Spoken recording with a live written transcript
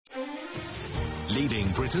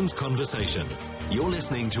Leading Britain's conversation. You're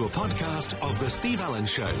listening to a podcast of The Steve Allen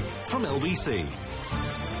Show from LBC.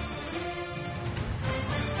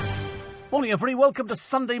 Morning, everybody. Welcome to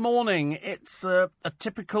Sunday morning. It's a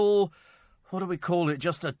typical, what do we call it?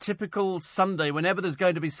 Just a typical Sunday. Whenever there's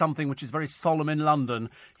going to be something which is very solemn in London,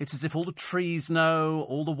 it's as if all the trees know,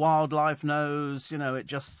 all the wildlife knows, it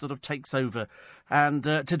just sort of takes over. And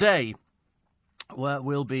today,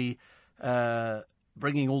 we'll be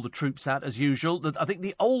bringing all the troops out as usual. I think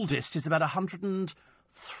the oldest is about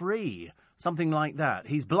 103, something like that.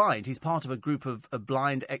 He's blind. He's part of a group of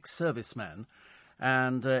blind ex-servicemen.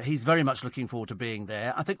 And he's very much looking forward to being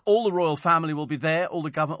there. I think all the royal family will be there, all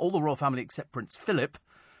the royal family except Prince Philip.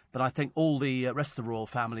 But I think all the rest of the royal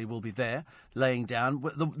family will be there, laying down.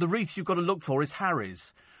 The wreath you've got to look for is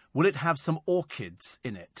Harry's. Will it have some orchids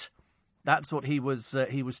in it? That's what he was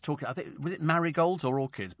talking. I think, was it marigolds or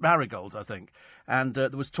orchids? Marigolds, I think. And there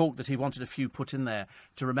was talk that he wanted a few put in there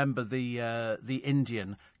to remember the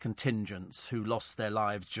Indian contingents who lost their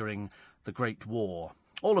lives during the Great War.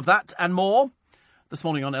 All of that and more this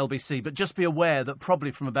morning on LBC, but just be aware that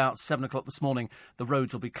probably from about 7 o'clock this morning, the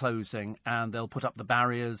roads will be closing and they'll put up the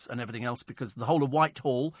barriers and everything else because the whole of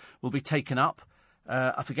Whitehall will be taken up.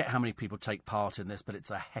 I forget how many people take part in this, but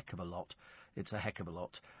it's a heck of a lot. It's a heck of a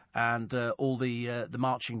lot. And all the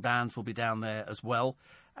marching bands will be down there as well.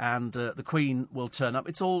 And the Queen will turn up.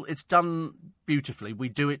 It's done beautifully. We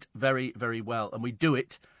do it very, very well. And we do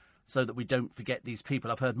it so that we don't forget these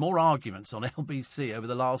people. I've heard more arguments on LBC over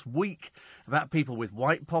the last week about people with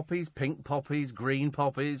white poppies, pink poppies, green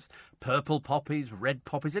poppies, purple poppies, red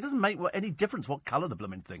poppies. It doesn't make any difference what colour the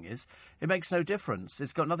blooming thing is. It makes no difference.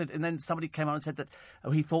 It's got nothing. And then somebody came out and said that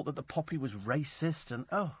he thought that the poppy was racist. And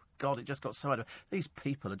God, it just got so out of... These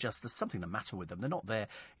people are just... There's something the matter with them. They're not there.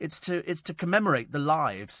 It's to commemorate the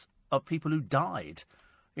lives of people who died.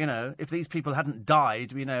 If these people hadn't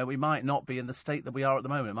died, we might not be in the state that we are at the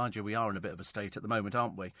moment. Mind you, we are in a bit of a state at the moment,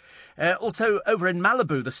 aren't we? Also, over in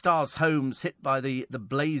Malibu, the Stars' homes hit by the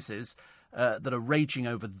blazes that are raging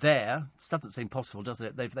over there. This doesn't seem possible, does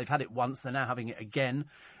it? They've had it once, they're now having it again.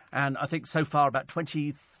 And I think so far about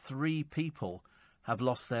 23 people have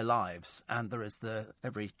lost their lives. And there is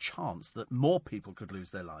every chance that more people could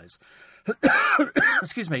lose their lives.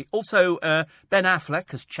 Excuse me. Also, Ben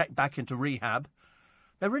Affleck has checked back into rehab.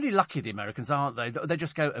 They're really lucky, the Americans, aren't they? They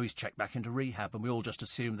just go, he's checked back into rehab, and we all just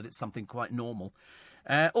assume that it's something quite normal.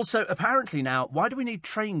 Also, apparently now, why do we need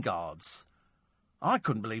train guards? I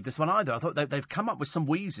couldn't believe this one either. I thought they've come up with some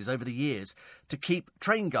wheezes over the years to keep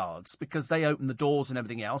train guards because they open the doors and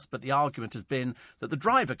everything else, but the argument has been that the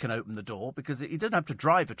driver can open the door because he doesn't have to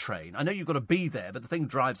drive a train. I know you've got to be there, but the thing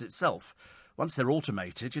drives itself. Once they're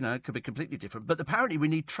automated, it could be completely different. But apparently we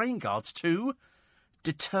need train guards to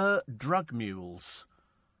deter drug mules.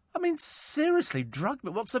 I mean, seriously,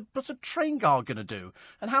 what's a train guard going to do?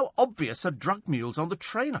 And how obvious are drug mules on the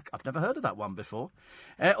train? I've never heard of that one before.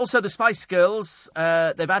 Also, the Spice Girls,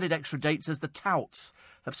 they've added extra dates as the touts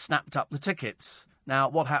have snapped up the tickets. Now,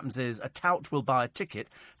 what happens is a tout will buy a ticket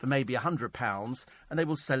for maybe £100 and they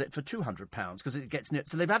will sell it for £200 because it gets near.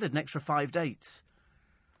 So they've added an extra 5 dates.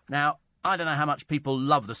 Now, I don't know how much people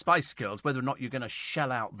love the Spice Girls, whether or not you're going to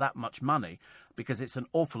shell out that much money, because it's an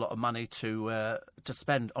awful lot of money to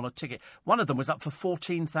spend on a ticket. One of them was up for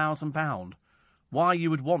 £14,000. Why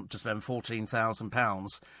you would want to spend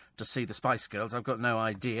 £14,000 to see the Spice Girls, I've got no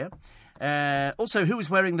idea. Also, who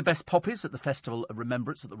is wearing the best poppies at the Festival of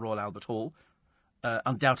Remembrance at the Royal Albert Hall?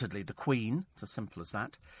 Undoubtedly the Queen. It's as simple as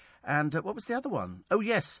that. And what was the other one? Oh,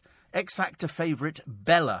 yes, X Factor favourite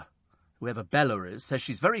Bella. Whoever Bella is, says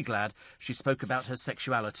she's very glad she spoke about her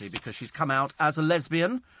sexuality because she's come out as a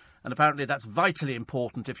lesbian, and apparently that's vitally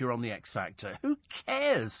important if you're on the X Factor. Who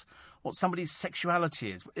cares what somebody's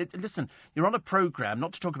sexuality is? Listen, you're on a programme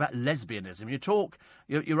not to talk about lesbianism.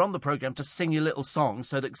 You're on the programme to sing your little song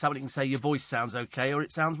so that somebody can say your voice sounds okay or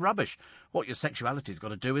it sounds rubbish. What your sexuality's got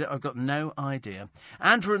to do with it, I've got no idea.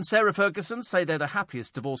 Andrew and Sarah Ferguson say they're the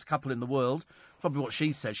happiest divorced couple in the world. Probably what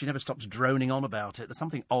she says. She never stops droning on about it. There's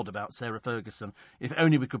something odd about Sarah Ferguson. If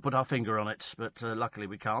only we could put our finger on it, but luckily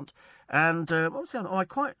we can't. And what was the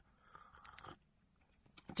other?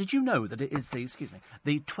 Did you know that it is the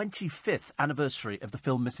 25th anniversary of the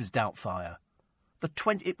film Mrs. Doubtfire?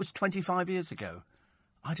 It was 25 years ago.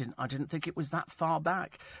 I didn't think it was that far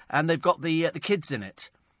back. And they've got the kids in it.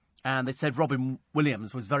 And they said Robin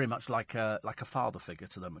Williams was very much like a father figure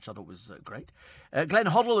to them, which I thought was great. Glenn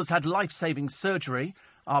Hoddle has had life-saving surgery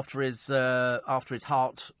after his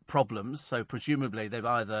heart problems. So presumably they've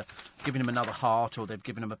either given him another heart or they've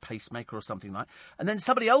given him a pacemaker or something like that. And then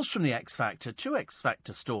somebody else from the X Factor, 2 X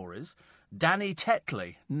Factor stories. Danny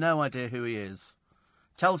Tetley, no idea who he is.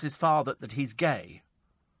 tells his father that he's gay.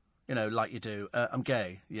 You know, like you do. I'm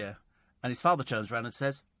gay, yeah. And his father turns around and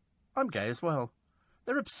says, I'm gay as well.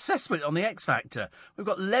 They're obsessed with it on the X Factor. We've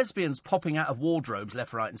got lesbians popping out of wardrobes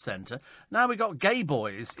left, right and centre. Now we've got gay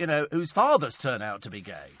boys, you know, whose fathers turn out to be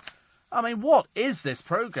gay. I mean, what is this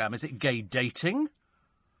programme? Is it gay dating?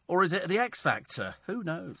 Or is it the X Factor? Who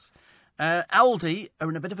knows? Aldi are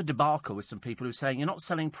in a bit of a debacle with some people who are saying you're not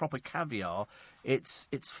selling proper caviar, it's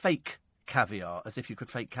fake caviar, as if you could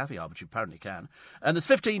fake caviar, but you apparently can. And there's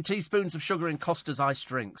 15 teaspoons of sugar in Costa's iced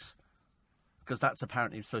drinks, because that's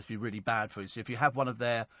apparently supposed to be really bad for you. So if you have one of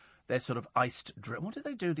their sort of iced drink... What did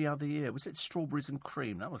they do the other year? Was it strawberries and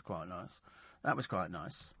cream? That was quite nice.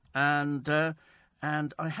 And I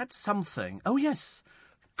had something... Oh, yes.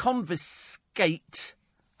 Confiscate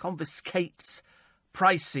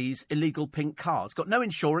Pricey's illegal pink car. It's got no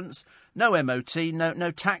insurance, no MOT,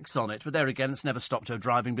 no tax on it. But there again, it's never stopped her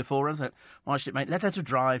driving before, has it? Why should it, mate? Let her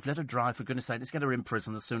drive, for goodness sake. Let's get her in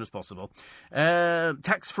prison as soon as possible.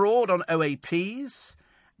 Tax fraud on OAPs.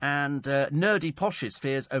 And Nerdy Posh's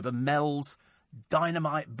fears over Mel's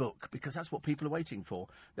dynamite book, because that's what people are waiting for.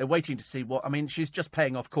 They're waiting to see what... I mean, she's just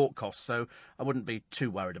paying off court costs, so I wouldn't be too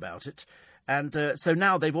worried about it. And so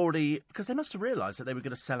now they've already... Because they must have realised that they were going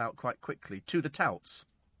to sell out quite quickly to the touts.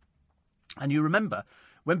 And you remember,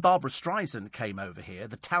 when Barbara Streisand came over here,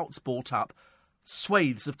 the touts bought up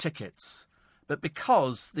swathes of tickets. But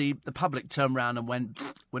because the public turned round and went,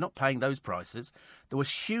 we're not paying those prices, there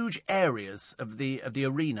was huge areas of the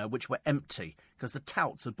arena which were empty, because the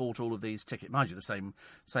touts had bought all of these tickets. Mind you, the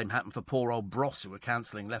same happened for poor old Bros, who were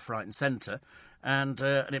cancelling left, right and centre. And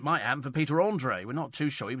it might happen for Peter Andre. We're not too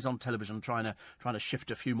sure. He was on television trying to shift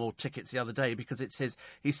a few more tickets the other day, because it's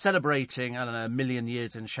he's celebrating, I don't know, 1 million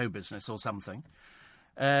years in show business or something.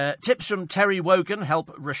 Tips from Terry Wogan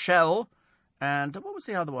help Rochelle. And what was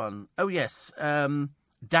the other one? Oh, yes.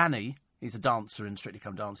 Danny, he's a dancer in Strictly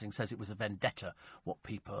Come Dancing, says it was a vendetta, what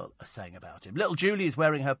people are saying about him. Little Julie is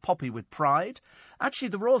wearing her poppy with pride. Actually,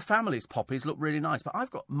 the royal family's poppies look really nice, but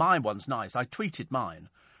I've got... My one's nice. I tweeted mine.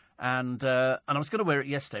 And I was going to wear it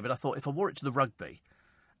yesterday, but I thought if I wore it to the rugby,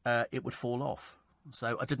 it would fall off.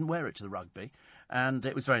 So I didn't wear it to the rugby, and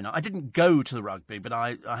it was very nice. I didn't go to the rugby, but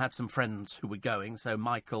I had some friends who were going, so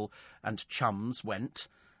Michael and chums went,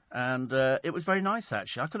 and it was very nice,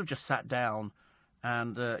 actually. I could have just sat down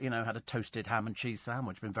and, had a toasted ham and cheese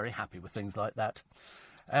sandwich. Been very happy with things like that.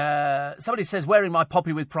 Somebody says, wearing my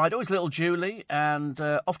poppy with pride. Always little Julie. And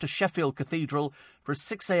off to Sheffield Cathedral for a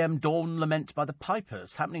 6 a.m. dawn lament by the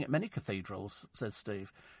Pipers. Happening at many cathedrals, says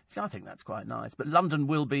Steve. See, I think that's quite nice. But London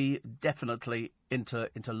will be definitely into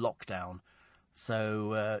lockdown.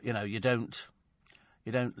 So, you don't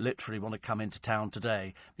literally want to come into town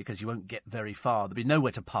today, because you won't get very far. There'll be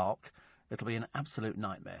nowhere to park. It'll be an absolute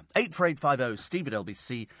nightmare. 84850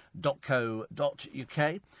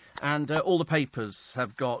 steve@lbc.co.uk. And all the papers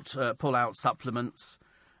have got pull-out supplements.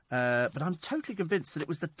 But I'm totally convinced that it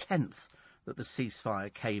was the 10th that the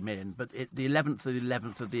ceasefire came in. But the 11th of the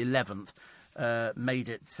 11th of the 11th made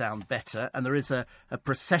it sound better. And there is a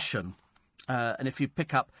procession. And if you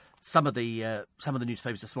pick up some of the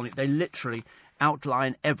newspapers this morning, they literally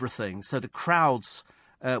outline everything. So the crowds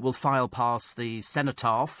will file past the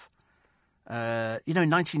cenotaph. In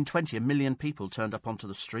 1920, 1 million people turned up onto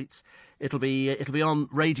the streets. It'll be on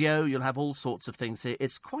radio. You'll have all sorts of things here.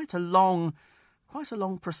 It's quite a long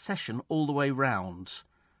procession all the way round.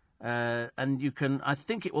 And I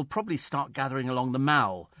think it will probably start gathering along the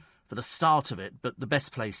Mall for the start of it. But the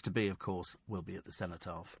best place to be, of course, will be at the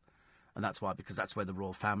cenotaph. And that's why, because that's where the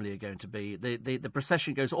royal family are going to be. The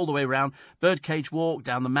procession goes all the way around. Birdcage Walk,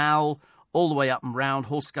 down the Mall, all the way up and round.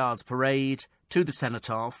 Horse Guards Parade, to the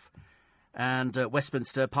cenotaph. And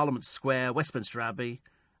Westminster, Parliament Square, Westminster Abbey,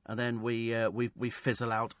 and then we fizzle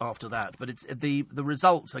out after that. But it's the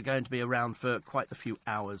results are going to be around for quite a few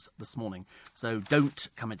hours this morning. So don't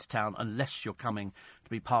come into town unless you're coming to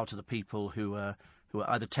be part of the people who are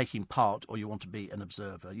either taking part or you want to be an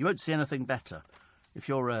observer. You won't see anything better. If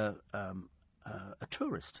you're a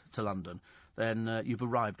tourist to London, then you've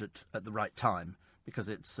arrived at the right time. Because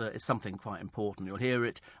it's something quite important. You'll hear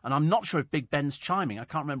it. And I'm not sure if Big Ben's chiming. I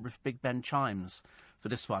can't remember if Big Ben chimes for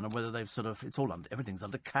this one, and whether they've everything's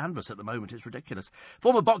under canvas at the moment. It's ridiculous.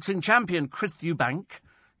 Former boxing champion Chris Eubank.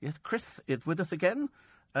 Yes, Chris is with us again.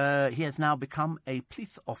 He has now become a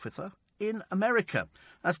police officer in America.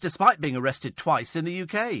 That's despite being arrested twice in the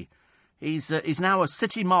UK. He's now a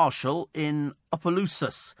city marshal in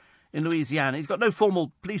Opelousas, in Louisiana. He's got no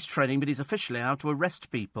formal police training, but he's officially allowed to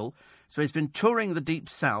arrest people. So he's been touring the Deep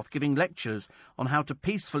South, giving lectures on how to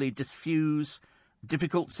peacefully diffuse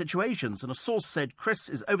difficult situations. And a source said Chris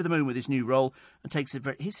is over the moon with his new role and takes it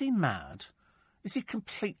very... Is he mad? Is he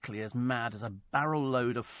completely as mad as a barrel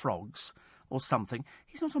load of frogs or something?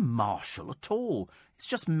 He's not a marshal at all. It's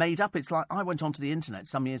just made up. It's like I went onto the internet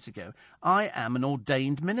some years ago. I am an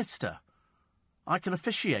ordained minister. I can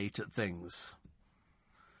officiate at things.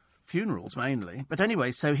 Funerals, mainly. But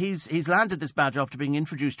anyway, so he's landed this badge after being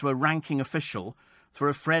introduced to a ranking official through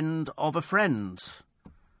a friend of a friend.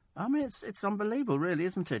 I mean, it's unbelievable, really,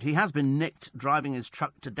 isn't it? He has been nicked driving his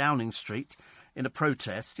truck to Downing Street in a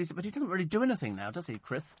protest. But he doesn't really do anything now, does he,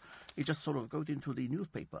 Chris? He just sort of goes into the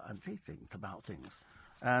newspaper and says things about things.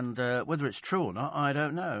 And whether it's true or not, I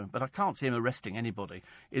don't know. But I can't see him arresting anybody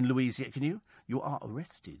in Louisiana. Can you? You are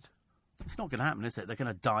arrested. It's not going to happen, is it? They're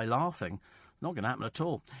going to die laughing. Not going to happen at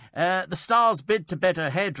all. The Stars bid to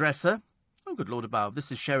better hairdresser. Oh, good Lord above.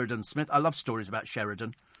 This is Sheridan Smith. I love stories about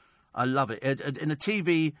Sheridan. I love it. In a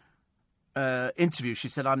TV interview, she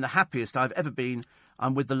said, I'm the happiest I've ever been.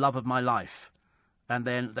 I'm with the love of my life. And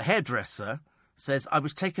then the hairdresser says, I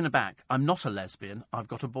was taken aback. I'm not a lesbian. I've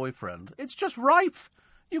got a boyfriend. It's just rife.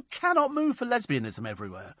 You cannot move for lesbianism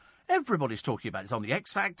everywhere. Everybody's talking about it. It's on the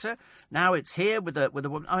X Factor. Now it's here with a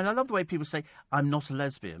woman. I mean, I love the way people say, I'm not a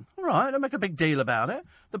lesbian. All right, don't make a big deal about it.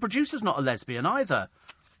 The producer's not a lesbian either.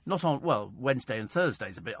 Not on, well, Wednesday and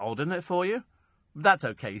Thursday's a bit odd, isn't it, for you? That's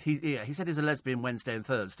okay. He said he's a lesbian Wednesday and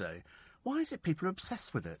Thursday. Why is it people are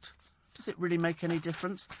obsessed with it? Does it really make any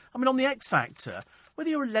difference? I mean, on the X Factor, whether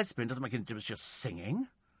you're a lesbian doesn't make any difference, just singing.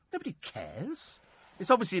 Nobody cares. It's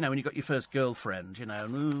obviously, when you've got your first girlfriend,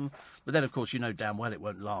 but then, of course, you know damn well it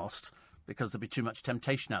won't last because there'll be too much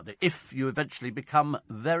temptation out there if you eventually become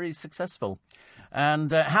very successful.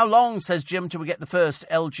 And how long, says Jim, till we get the first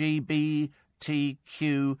LGBTQ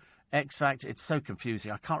X Factor? It's so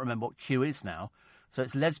confusing. I can't remember what Q is now. So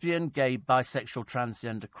it's lesbian, gay, bisexual,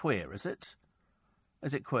 transgender, queer, is it?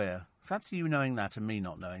 Is it queer? Fancy you knowing that and me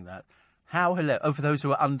not knowing that. How hilarious. Oh, for those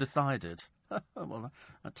who are undecided. Well,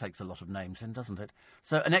 that takes a lot of names in, doesn't it?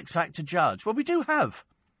 So an X Factor judge. Well, we do have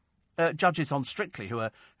judges on Strictly who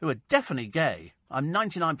are definitely gay. I'm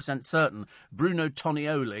 99% certain Bruno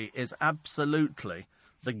Tonioli is absolutely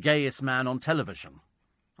the gayest man on television.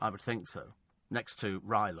 I would think so. Next to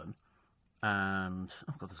Rylan. And,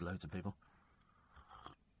 oh, God, there's loads of people.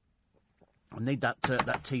 I need that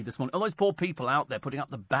tea this morning. All those poor people out there putting up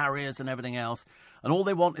the barriers and everything else, and all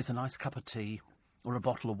they want is a nice cup of tea or a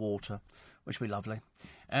bottle of water, which would be lovely.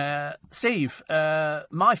 Steve,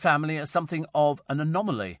 my family is something of an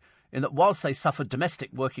anomaly in that whilst they suffered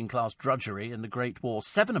domestic working-class drudgery in the Great War,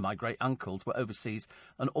 7 of my great-uncles were overseas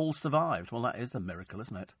and all survived. Well, that is the miracle,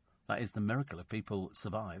 isn't it? That is the miracle if people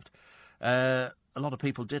survived. A lot of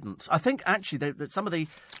people didn't. I think, actually, that some of the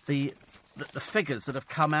figures that have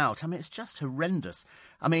come out, I mean, it's just horrendous.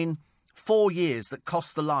 I mean, 4 years that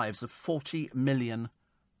cost the lives of 40 million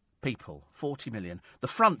people. 40 million. The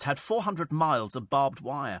front had 400 miles of barbed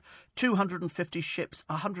wire, 250 ships,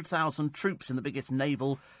 100,000 troops in the biggest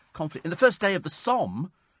naval conflict. In the first day of the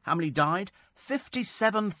Somme, how many died?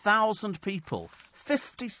 57,000 people.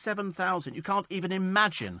 57,000. You can't even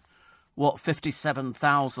imagine what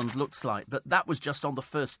 57,000 looks like. But that was just on the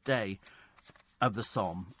first day of the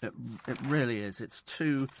Somme. It really is. It's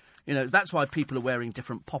too... that's why people are wearing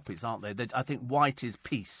different poppies, aren't they? I think white is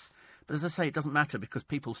peace. But as I say, it doesn't matter because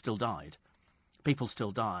people still died. People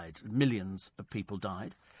still died. Millions of people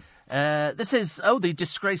died. This is, the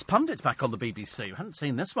Disgraced Pundit's back on the BBC. I hadn't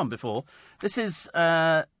seen this one before. This is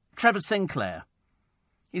Trevor Sinclair.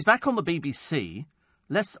 He's back on the BBC.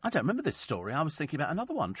 I don't remember this story. I was thinking about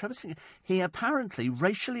another one. Trevor Sinclair. He apparently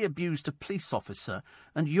racially abused a police officer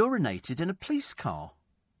and urinated in a police car.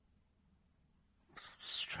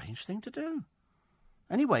 Strange thing to do.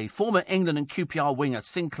 Anyway, former England and QPR winger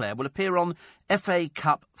Sinclair will appear on FA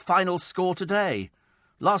Cup final score today.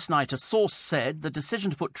 Last night, a source said the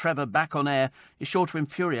decision to put Trevor back on air is sure to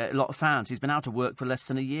infuriate a lot of fans. He's been out of work for less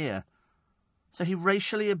than a year. So he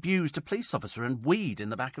racially abused a police officer and weed in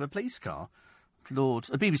the back of a police car. Lord,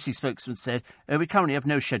 a BBC spokesman said, we currently have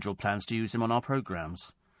no scheduled plans to use him on our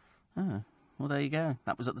programmes. Oh, well, there you go.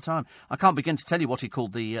 That was at the time. I can't begin to tell you what he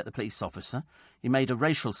called the police officer. He made a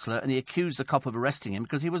racial slur and he accused the cop of arresting him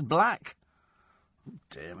because he was black. Oh,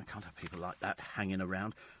 dear, we can't have people like that hanging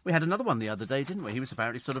around. We had another one the other day, didn't we? He was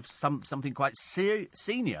apparently sort of something quite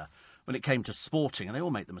senior when it came to sporting, and they all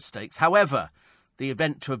make the mistakes. However, the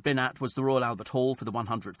event to have been at was the Royal Albert Hall for the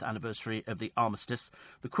 100th anniversary of the armistice.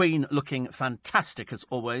 The Queen looking fantastic as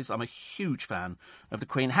always. I'm a huge fan of the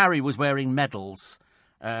Queen. Harry was wearing medals.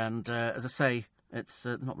 And, as I say, it's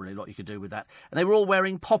not really a lot you could do with that. And they were all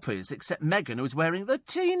wearing poppies, except Meghan, who was wearing the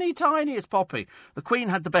teeny tiniest poppy. The Queen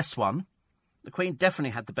had the best one. The Queen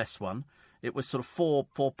definitely had the best one. It was sort of four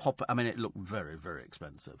pop. I mean, it looked very, very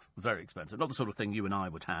expensive. Very expensive. Not the sort of thing you and I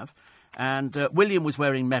would have. And William was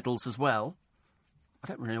wearing medals as well. I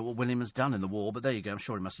don't really know what William has done in the war, but there you go. I'm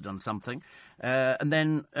sure he must have done something. And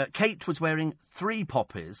then Kate was wearing 3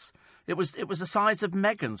 poppies. It was the size of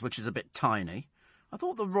Meghan's, which is a bit tiny. I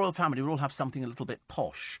thought the royal family would all have something a little bit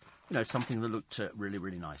posh. You know, something that looked really,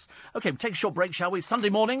 really nice. OK, we'll take a short break, shall we? Sunday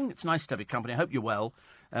morning. It's nice to have your company. I hope you're well.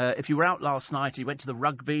 If you were out last night, you went to the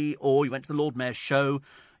rugby or you went to the Lord Mayor's show,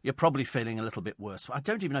 you're probably feeling a little bit worse. I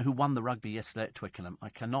don't even know who won the rugby yesterday at Twickenham. I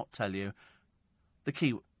cannot tell you. The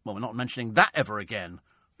key... Well, we're not mentioning that ever again.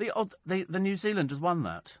 The New Zealanders won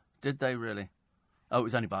that. Did they really? Oh, it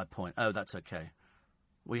was only by a point. Oh, that's OK.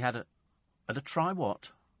 We had a try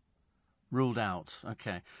what? Ruled out.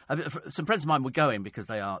 OK. Some friends of mine were going because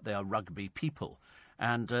they are rugby people.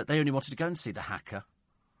 And they only wanted to go and see the haka.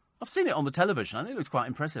 I've seen it on the television. I think it looks quite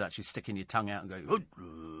impressive, actually, sticking your tongue out and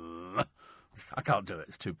going... I can't do it.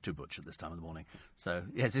 It's too butch at this time of the morning. So,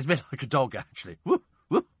 yes, it's a bit like a dog, actually. Woo,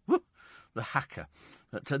 woo, woo. The haka.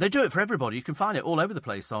 But they do it for everybody. You can find it all over the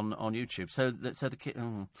place on YouTube. So the kid...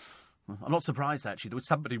 I'm not surprised, actually. There was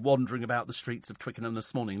somebody wandering about the streets of Twickenham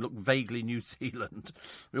this morning, looked vaguely New Zealand.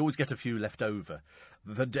 We always get a few left over.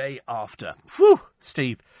 The day after. Phew,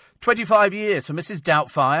 Steve. 25 years for Mrs.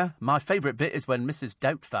 Doubtfire. My favourite bit is when Mrs.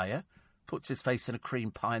 Doubtfire puts his face in a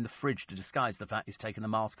cream pie in the fridge to disguise the fact he's taken the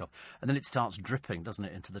mask off. And then it starts dripping, doesn't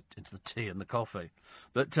it, into the tea and the coffee.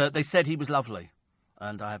 But they said he was lovely.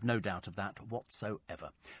 And I have no doubt of that whatsoever.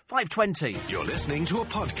 5:20. You're listening to a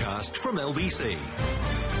podcast from LBC.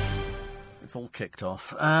 It's all kicked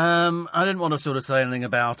off. I didn't want to sort of say anything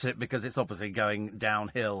about it because it's obviously going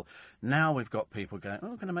downhill. Now we've got people going, oh,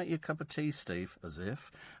 I'm going to make you a cup of tea, Steve, as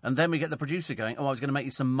if. And then we get the producer going, oh, I was going to make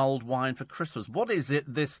you some mulled wine for Christmas. What is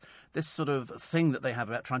it, this sort of thing that they have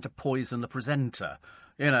about trying to poison the presenter?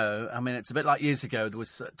 You know, I mean, it's a bit like years ago, there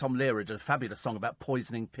was Tom Lehrer did a fabulous song about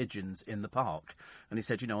poisoning pigeons in the park. And he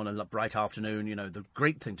said, you know, on a bright afternoon, you know, the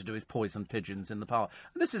great thing to do is poison pigeons in the park.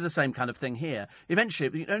 And this is the same kind of thing here.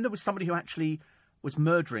 Eventually, you know, there was somebody who actually was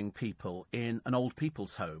murdering people in an old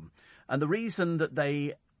people's home. And the reason that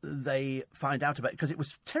they find out about it, because it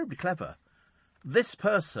was terribly clever, this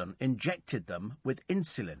person injected them with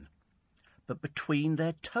insulin, but between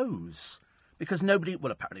their toes. Because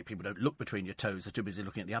apparently people don't look between your toes, they're too busy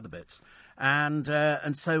looking at the other bits. And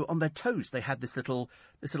so on their toes they had this little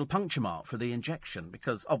puncture mark for the injection,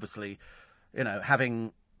 because obviously, you know,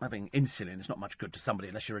 having insulin is not much good to somebody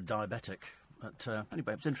unless you're a diabetic. But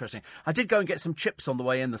anyway, it's interesting. I did go and get some chips on the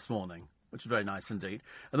way in this morning, which was very nice indeed.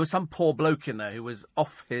 And there was some poor bloke in there who was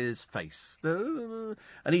off his face. And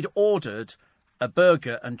he'd ordered a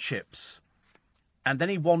burger and chips. And then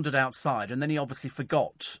he wandered outside, and then he obviously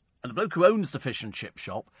forgot. And the bloke who owns the fish and chip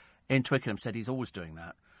shop in Twickenham said he's always doing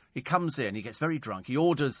that. He comes in, he gets very drunk, he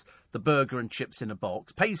orders the burger and chips in a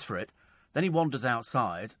box, pays for it, then he wanders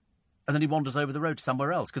outside, and then he wanders over the road to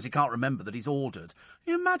somewhere else because he can't remember that he's ordered.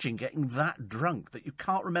 Can you imagine getting that drunk that you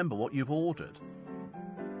can't remember what you've ordered?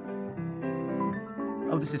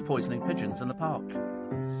 Oh, this is poisoning pigeons in the park.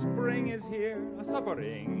 Spring is here,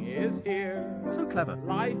 spring is here. So clever.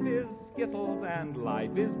 Life is Skittles and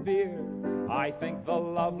life is beer. I think the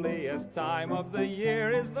loveliest time of the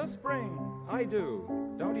year is the spring. I do.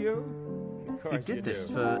 Don't you? Of course He did this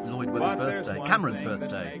do. for Lloyd Webber's birthday, Cameron's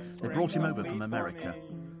birthday. They brought him over from America.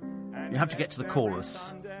 You have to get to the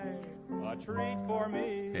chorus. A treat for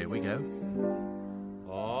me. Here we go.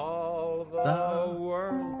 All the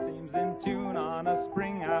world seems in tune on a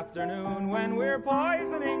spring afternoon when we're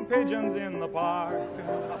poisoning pigeons in the park.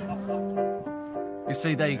 You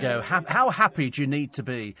see, there you go. How happy do you need to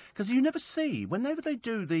be? Because you never see, whenever they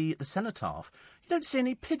do the cenotaph, you don't see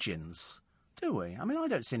any pigeons, do we? I mean, I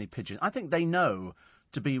don't see any pigeons. I think they know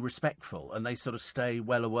to be respectful and they sort of stay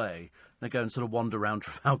well away. They go and sort of wander around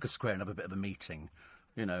Trafalgar Square and have a bit of a meeting,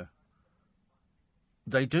 you know.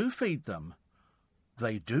 They do feed them.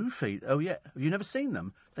 They do feed... Oh, yeah. Have you never seen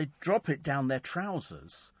them? They drop it down their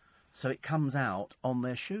trousers so it comes out on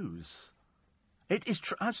their shoes. It is...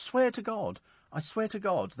 I swear to God.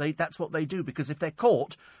 That's what they do, because if they're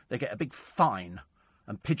caught, they get a big fine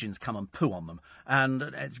and pigeons come and poo on them. And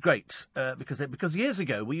it's great, because years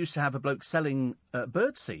ago we used to have a bloke selling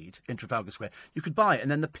birdseed in Trafalgar Square. You could buy it, and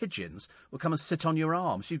then the pigeons will come and sit on your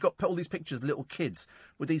arm. So you've got all these pictures of little kids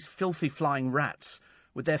with these filthy flying rats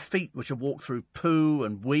with their feet, which have walked through poo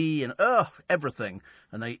and wee and everything,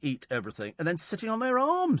 and they eat everything, and then sitting on their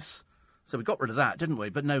arms. So we got rid of that, didn't we?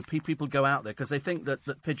 But no, people go out there because they think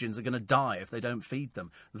that pigeons are going to die if they don't feed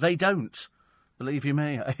them. They don't. Believe you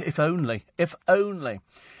me, if only.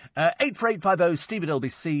 84850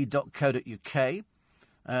 steve@lbc.co.uk.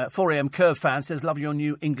 4am Curve fan says, love your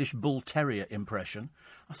new English Bull Terrier impression.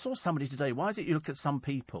 I saw somebody today. Why is it you look at some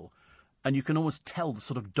people and you can almost tell the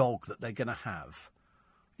sort of dog that they're going to have?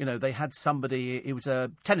 You know, they had somebody, he was a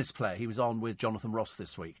tennis player, he was on with Jonathan Ross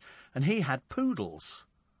this week, and he had poodles.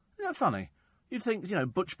 Isn't that funny? You'd think,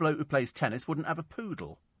 butch bloke who plays tennis wouldn't have a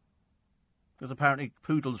poodle. Because apparently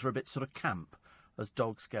poodles are a bit sort of camp, as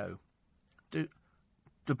dogs go. Do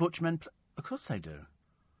butch men play? Of course they do.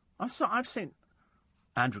 I've seen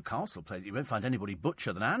Andrew Castle play. You won't find anybody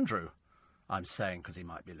butcher than Andrew. I'm saying because he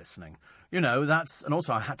might be listening. And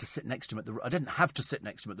also I had to sit next to him I didn't have to sit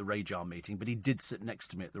next to him at the Rajar meeting, but he did sit next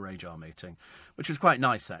to me at the Rajar meeting, which was quite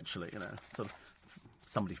nice, actually, sort of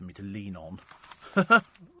somebody for me to lean on,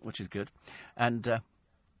 which is good. And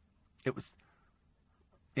it was,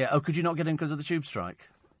 could you not get in because of the tube strike?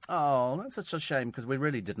 Oh, that's such a shame, because we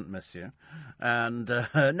really didn't miss you. And,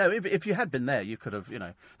 no, if you had been there, you could have,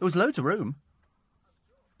 there was loads of room.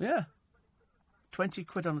 Yeah. 20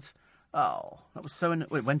 quid on it. Oh, that was so...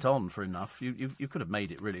 it went on for enough. You could have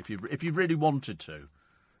made it, really, if you really wanted to.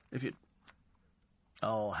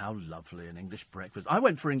 Oh, how lovely, an English breakfast. I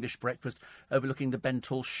went for English breakfast overlooking the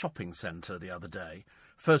Benthall shopping centre the other day.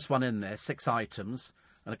 First one in there, 6 items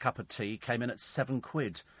and a cup of tea, came in at 7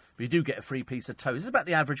 quid. But you do get a free piece of toast. It's about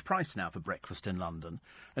the average price now for breakfast in London.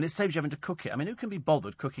 And it saves you having to cook it. I mean, who can be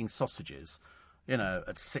bothered cooking sausages,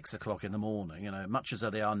 at 6 o'clock in the morning, much as though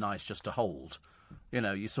they are nice just to hold.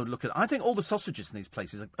 You sort of look at... I think all the sausages in these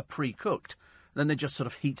places are pre-cooked. Then they just sort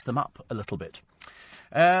of heat them up a little bit.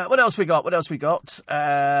 What else we got?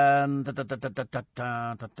 And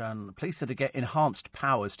police said to get enhanced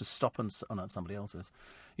powers to stop and... Oh, no, somebody else's.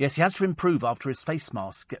 Yes, he has to improve after his face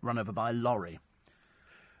mask get run over by a lorry.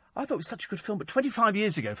 I thought it was such a good film, but 25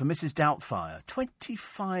 years ago for Mrs. Doubtfire.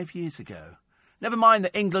 25 years ago. Never mind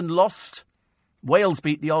that England lost. Wales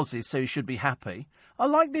beat the Aussies, so you should be happy. I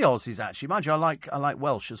like the Aussies, actually. Mind you, I like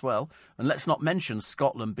Welsh as well. And let's not mention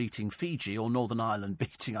Scotland beating Fiji or Northern Ireland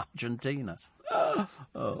beating Argentina.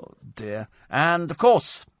 Oh, dear. And, of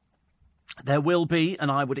course, there will be, and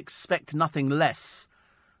I would expect nothing less,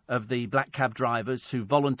 of the black cab drivers who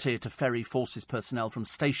volunteer to ferry forces personnel from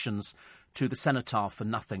stations to the cenotaph for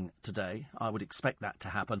nothing today. I would expect that to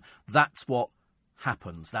happen. That's what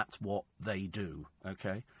happens. That's what they do,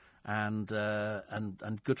 OK? And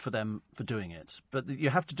good for them for doing it. But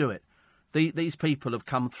you have to do it. These people have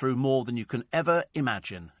come through more than you can ever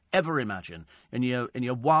imagine. In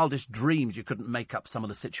your wildest dreams, you couldn't make up some of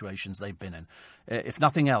the situations they've been in. If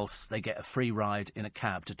nothing else, they get a free ride in a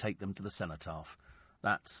cab to take them to the cenotaph.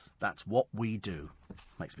 That's what we do.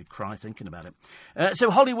 Makes me cry thinking about it.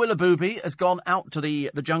 So Holly Willoughby has gone out to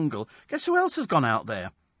the jungle. Guess who else has gone out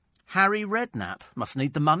there? Harry Redknapp. Must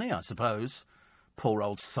need the money, I suppose. Poor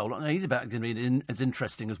old soul. He's about to be as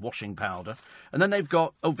interesting as washing powder. And then they've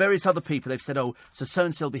got various other people. They've said,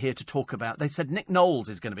 so-and-so will be here to talk about... They said Nick Knowles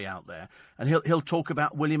is going to be out there, and he'll talk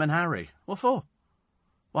about William and Harry. What for?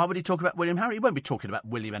 Why would he talk about William and Harry? He won't be talking about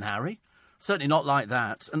William and Harry. Certainly not like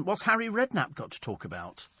that. And what's Harry Redknapp got to talk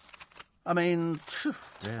about? I mean,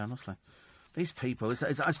 dear, honestly. These people,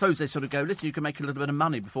 I suppose they sort of go, listen, you can make a little bit of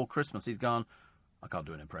money before Christmas. He's gone, I can't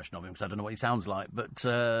do an impression of him because I don't know what he sounds like, but,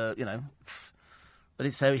 But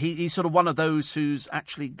he's sort of one of those who's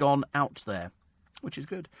actually gone out there, which is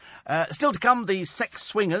good. Still to come, the sex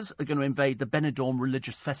swingers are going to invade the Benidorm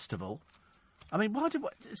Religious Festival. I mean, what's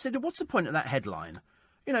the point of that headline?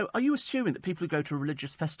 Are you assuming that people who go to a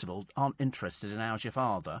religious festival aren't interested in How's Your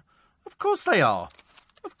Father? Of course they are.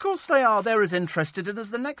 Of course they are. They're as interested in it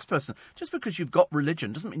as the next person. Just because you've got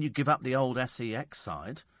religion doesn't mean you give up the old SEX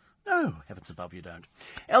side. No, heavens above you don't.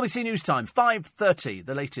 LBC News Time, 5:30.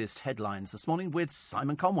 The latest headlines this morning with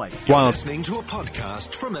Simon Conway. You're listening to a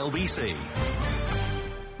podcast from LBC.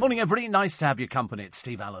 Morning, everybody. Nice to have your company. It's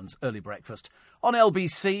Steve Allen's Early Breakfast on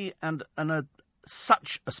LBC, and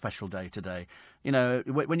such a special day today.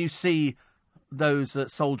 When you see those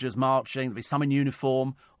soldiers marching, there'll be some in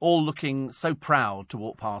uniform, all looking so proud to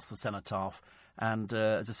walk past the cenotaph. And,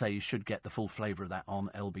 as I say, you should get the full flavour of that on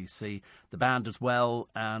LBC. The band as well,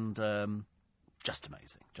 and just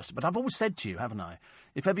amazing. But I've always said to you, haven't I,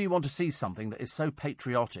 if ever you want to see something that is so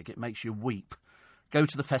patriotic it makes you weep, go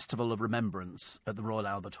to the Festival of Remembrance at the Royal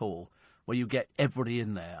Albert Hall, where you get everybody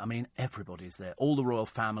in there. I mean, everybody's there. All the royal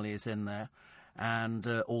family is in there, and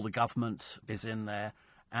all the government is in there.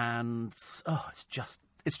 And,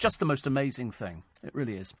 it's just the most amazing thing. It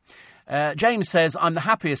really is. James says, I'm the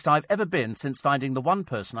happiest I've ever been since finding the one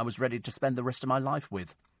person I was ready to spend the rest of my life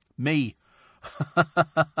with. Me.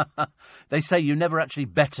 They say you never actually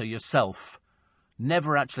better yourself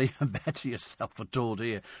never actually better yourself at all, do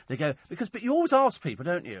you? They go, but you always ask people,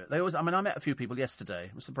 don't you? They always, I met a few people yesterday.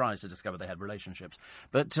 I was surprised to discover they had relationships.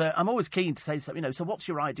 But I'm always keen to say, so what's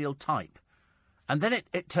your ideal type? And then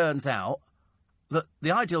it turns out that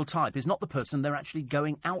the ideal type is not the person they're actually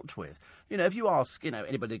going out with. If you ask,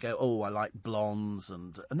 anybody, go, oh, I like blondes.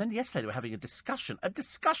 And then yesterday they were having a discussion at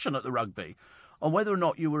the rugby on whether or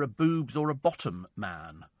not you were a boobs or a bottom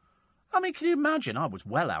man. Can you imagine? I was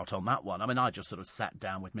well out on that one. I just sort of sat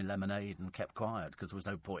down with my lemonade and kept quiet because there was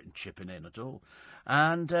no point in chipping in at all.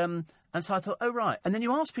 And so I thought, oh, right. And then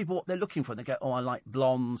you ask people what they're looking for, and they go, oh, I like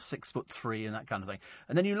blondes, 6'3", and that kind of thing.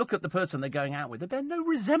 And then you look at the person they're going out with, they bear no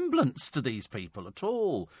resemblance to these people at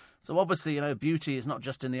all. So obviously, beauty is not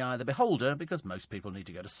just in the eye of the beholder, because most people need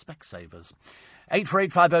to go to Specsavers.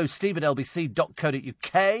 84850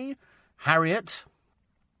 steve@lbc.co.uk. Harriet.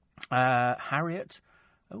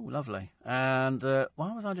 Oh, lovely. And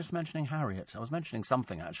why was I just mentioning Harriet? I was mentioning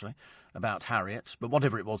something, actually, about Harriet. But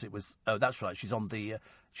whatever it was, oh, that's right, she's on the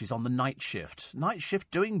night shift. Night shift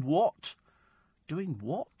doing what? Doing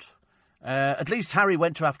what? At least Harry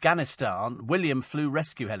went to Afghanistan. William flew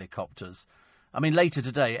rescue helicopters. Later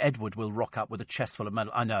today, Edward will rock up with a chest full of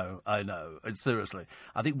medals. I know. Seriously.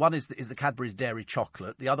 I think one is the Cadbury's Dairy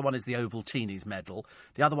Chocolate. The other one is the Ovaltini's medal.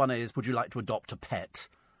 The other one is, would you like to adopt a pet?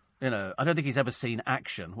 I don't think he's ever seen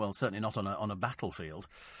action. Well, certainly not on a battlefield.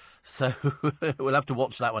 So we'll have to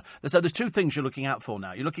watch that one. So there's two things you're looking out for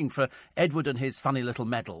now. You're looking for Edward and his funny little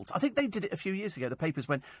medals. I think they did it a few years ago. The papers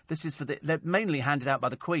went, this is they're mainly handed out by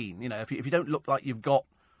the Queen. If you don't look like you've got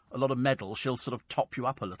a lot of medals, she'll sort of top you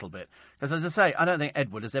up a little bit. Because, as I say, I don't think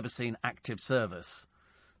Edward has ever seen active service.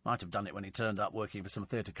 Might have done it when he turned up working for some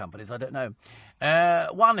theatre companies. I don't know.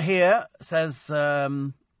 One here says...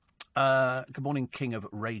 good morning, King of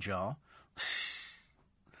Rajar.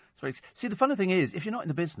 See, the funny thing is, if you're not in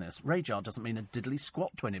the business, Rajar doesn't mean a diddly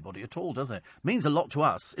squat to anybody at all, does it? It means a lot to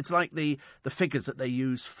us. It's like the figures that they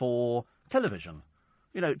use for television.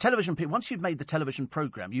 Television people, once you've made the television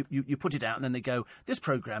programme, you put it out and then they go, this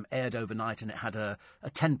programme aired overnight and it had a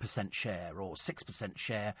 10% share or 6%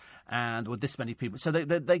 share and with this many people. So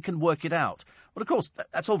they can work it out. Well, of course,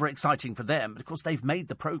 that's all very exciting for them. But, of course, they've made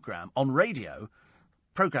the programme on radio.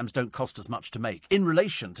 Programmes don't cost as much to make in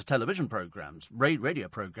relation to television programmes. Radio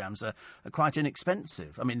programmes are quite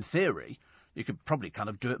inexpensive. In theory, you could probably kind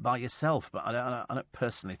of do it by yourself, but I don't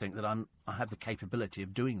personally think that I have the capability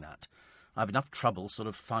of doing that. I have enough trouble sort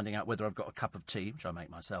of finding out whether I've got a cup of tea, which I make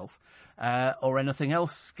myself, or anything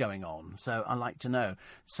else going on. So I like to know.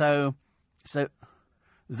 So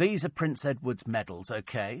these are Prince Edward's medals,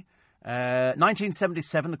 OK.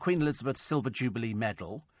 1977, the Queen Elizabeth Silver Jubilee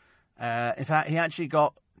Medal. In fact, he actually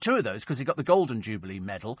got two of those because he got the Golden Jubilee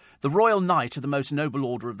Medal. The Royal Knight of the Most Noble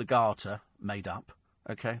Order of the Garter, made up.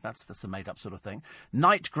 OK, that's a made-up sort of thing.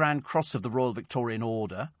 Knight Grand Cross of the Royal Victorian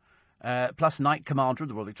Order. Plus Knight Commander of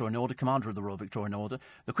the Royal Victorian Order, Commander of the Royal Victorian Order.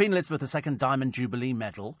 The Queen Elizabeth II Diamond Jubilee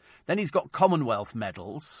Medal. Then he's got Commonwealth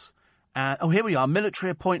medals. Here we are, military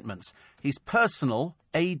appointments. He's personal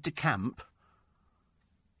aide-de-camp.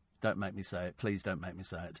 Don't make me say it. Please don't make me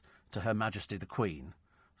say it. To Her Majesty the Queen.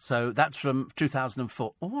 So that's from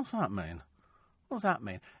 2004. Oh, what's that mean? What does that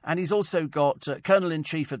mean? And he's also got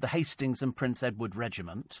Colonel-in-Chief of the Hastings and Prince Edward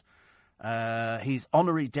Regiment. He's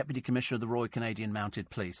Honorary Deputy Commissioner of the Royal Canadian Mounted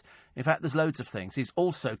Police. In fact, there's loads of things. He's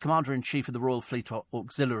also Commander-in-Chief of the Royal Fleet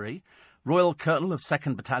Auxiliary, Royal Colonel of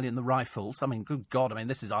 2nd Battalion, the Rifles. Good God,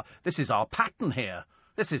 this is our pattern here.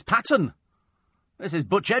 This is pattern. This is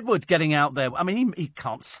Butch Edward getting out there. He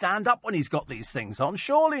can't stand up when he's got these things on.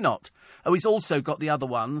 Surely not. Oh, he's also got the other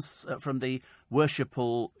ones from the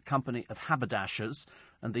Worshipful Company of Haberdashers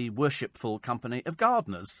and the Worshipful Company of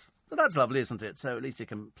Gardeners. So that's lovely, isn't it? So at least he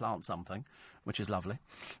can plant something, which is lovely.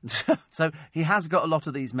 So he has got a lot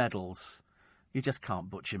of these medals. You just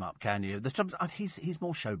can't butch him up, can you? He's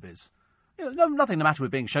more showbiz. Nothing the matter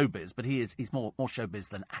with being showbiz, but he's more showbiz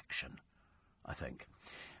than action, I think.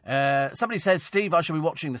 Somebody says, Steve, I shall be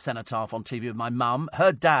watching the Cenotaph on TV with my mum.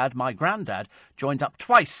 Her dad, my granddad, joined up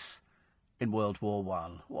twice in World War I.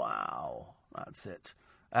 Wow, that's it.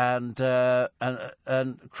 And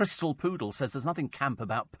Crystal Poodle says there's nothing camp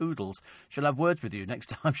about poodles. She'll have words with you next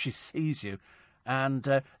time she sees you.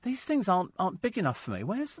 And these things aren't big enough for me.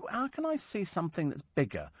 How can I see something that's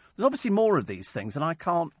bigger? There's obviously more of these things, and I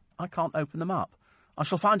can't open them up. I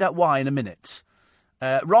shall find out why in a minute.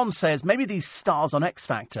 Ron says, maybe these stars on X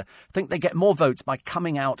Factor think they get more votes by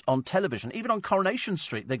coming out on television. Even on Coronation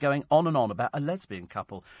Street, they're going on and on about a lesbian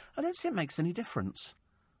couple. I don't see it makes any difference.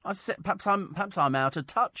 Perhaps I'm out of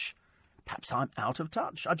touch. perhaps I'm out of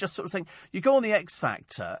touch. I just sort of think, you go on the X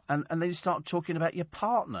Factor and then you start talking about your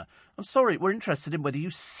partner. I'm sorry, we're interested in whether you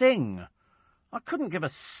sing. I couldn't give a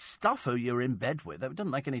stuff who you're in bed with. It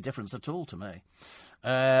doesn't make any difference at all to me.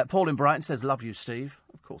 Paul in Brighton says, love you, Steve.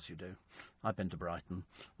 Of course you do. I've been to Brighton.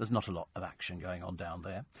 There's not a lot of action going on down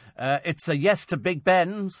there. It's a yes to Big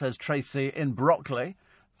Ben, says Tracy in Brockley.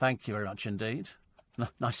 Thank you very much indeed.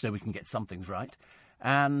 Nice to know we can get some things right.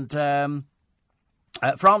 And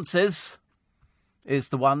Francis is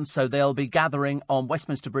the one, so they'll be gathering on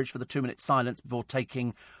Westminster Bridge for the 2-minute silence before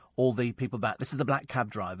taking all the people back. This is the black cab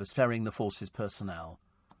drivers ferrying the forces personnel.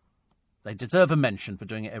 They deserve a mention for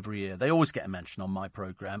doing it every year. They always get a mention on my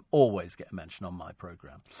programme. Always get a mention on my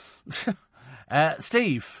programme.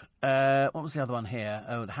 Steve, what was the other one here?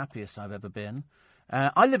 Oh, the happiest I've ever been.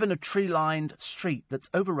 I live in a tree-lined street that's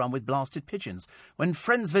overrun with blasted pigeons. When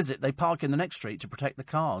friends visit, they park in the next street to protect the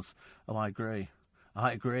cars. Oh, I agree.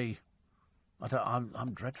 I'm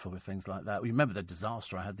dreadful with things like that. You remember the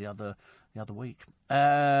disaster I had the other week.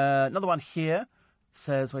 Another one here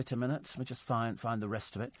says, wait a minute, let me just find the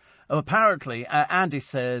rest of it. Oh, apparently, Andy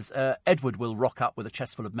says, Edward will rock up with a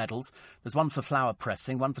chest full of medals. There's one for flower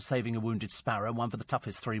pressing, one for saving a wounded sparrow, and one for the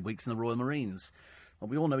toughest 3 weeks in the Royal Marines. Well,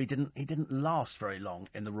 we all know he didn't last very long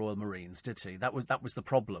in the Royal Marines, did he? That was the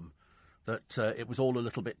problem. That it was all a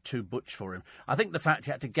little bit too butch for him. I think the fact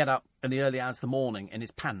he had to get up in the early hours of the morning in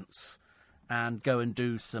his pants and go and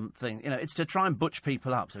do something, it's to try and butch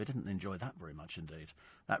people up. So he didn't enjoy that very much indeed.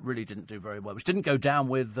 That really didn't do very well. Which didn't go down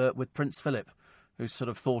with Prince Philip, who sort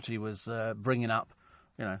of thought he was bringing up,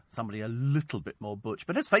 somebody a little bit more butch.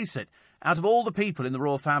 But let's face it, out of all the people in the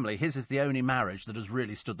royal family, his is the only marriage that has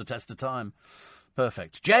really stood the test of time.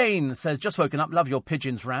 Perfect. Jane says, just woken up, love your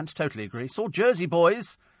pigeons rant. Totally agree. Saw Jersey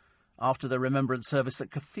Boys after the remembrance service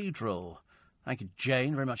at Cathedral. Thank you,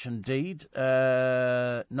 Jane, very much indeed.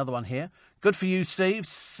 Another one here. Good for you, Steve.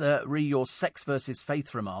 Re your sex versus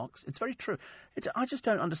faith remarks. It's very true. I just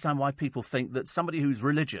don't understand why people think that somebody who's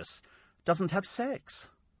religious doesn't have sex.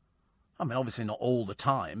 I mean, obviously not all the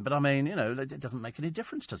time, but I mean, it doesn't make any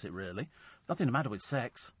difference, does it really? Nothing the matter with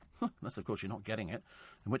sex. Unless, of course, you're not getting it,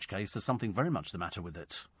 in which case there's something very much the matter with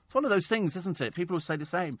it. It's one of those things, isn't it? People will say the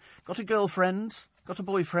same. Got a girlfriend? Got a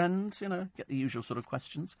boyfriend? Get the usual sort of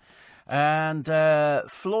questions. And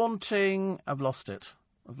flaunting... I've lost it.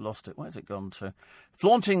 Where's it gone to?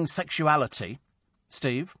 Flaunting sexuality,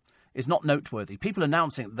 Steve, is not noteworthy. People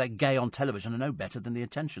announcing that they're gay on television are no better than the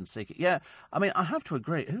attention seeker. Yeah, I mean, I have to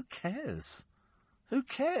agree. Who cares? Who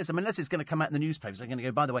cares? I mean, unless it's going to come out in the newspapers, they're going to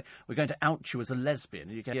go, by the way, we're going to out you as a lesbian.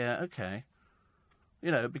 And you go, yeah, okay.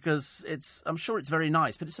 Because I'm sure it's very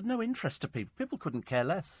nice, but it's of no interest to people. People couldn't care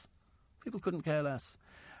less.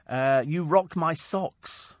 You rock my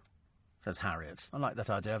socks, says Harriet. I like that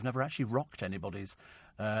idea. I've never actually rocked anybody's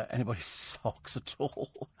socks at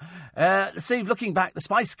all. See, looking back, the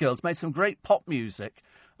Spice Girls made some great pop music,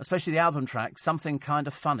 especially the album track, Something Kind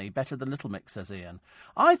of Funny, better than Little Mix, says Ian.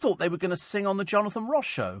 I thought they were going to sing on the Jonathan Ross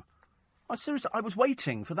show. I was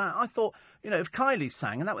waiting for that. I thought, if Kylie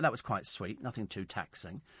sang, and that was quite sweet, nothing too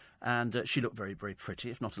taxing, and she looked very, very pretty,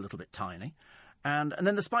 if not a little bit tiny. And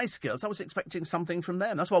then the Spice Girls, I was expecting something from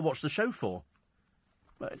them. That's what I watched the show for.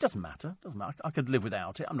 But it doesn't matter. I could live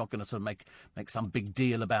without it. I'm not going to sort of make some big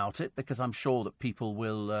deal about it, because I'm sure that people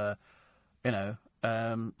will,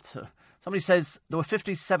 somebody says there were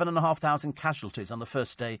 57,500 casualties on the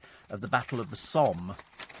first day of the Battle of the Somme.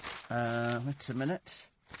 Wait a minute.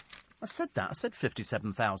 I said that. I said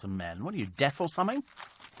 57,000 men. What are you, deaf or something?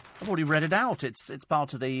 I've already read it out. It's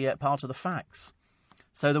part of the facts.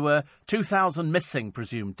 So there were 2,000 missing,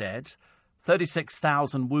 presumed dead,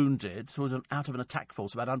 36,000 wounded. So it was out of an attack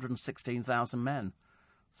force, about 116,000 men.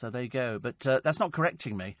 So there you go. But that's not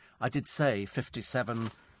correcting me. I did say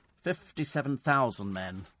 57,000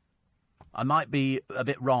 men. I might be a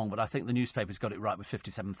bit wrong, but I think the newspaper's got it right with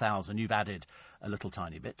 57,000. You've added a little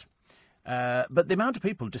tiny bit. But the amount of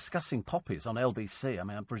people discussing poppies on LBC, I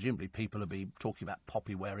mean, presumably people will be talking about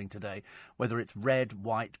poppy wearing today, whether it's red,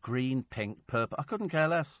 white, green, pink, purple. I couldn't care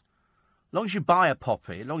less. As long as you buy a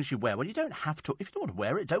poppy, as long as you wear one, you don't have to. If you don't want to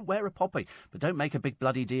wear it, don't wear a poppy. But don't make a big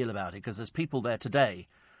bloody deal about it, because there's people there today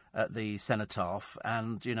at the cenotaph,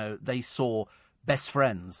 and, they saw best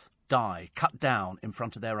friends die, cut down in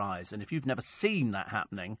front of their eyes. And if you've never seen that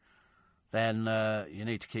happening, then you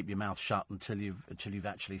need to keep your mouth shut until you've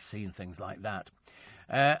actually seen things like that.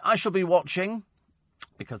 I shall be watching,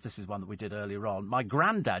 because this is one that we did earlier on. My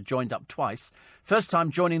granddad joined up twice. First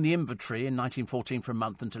time joining the infantry in 1914 for a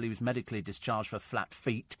month until he was medically discharged for flat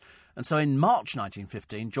feet. And so in March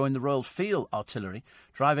 1915, joined the Royal Field Artillery,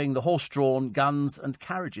 driving the horse-drawn guns and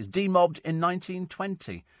carriages. Demobbed in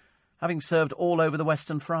 1920. having served all over the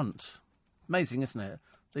Western Front. Amazing, isn't it?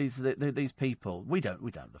 These people. We don't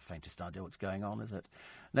have the faintest idea what's going on, is it?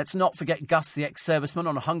 Let's not forget Gus, the ex-serviceman,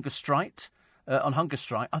 on a hunger strike.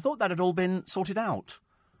 I thought that had all been sorted out.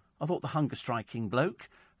 I thought the hunger striking bloke.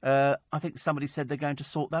 I think somebody said they're going to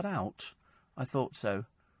sort that out. I thought so.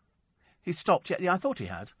 He stopped. Yeah, I thought he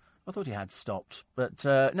had. I thought he had stopped, but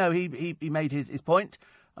no, he made his point,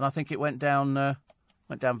 and I think it went down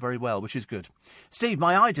very well, which is good. Steve,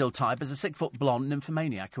 my ideal type is a 6-foot blonde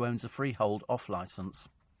nymphomaniac who owns a freehold off licence.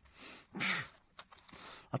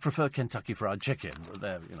 I prefer Kentucky Fried Chicken, but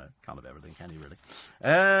there, can't have everything, can you really?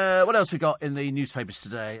 What else we got in the newspapers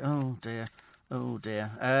today? Oh dear.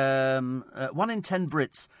 1 in 10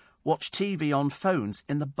 Brits watch TV on phones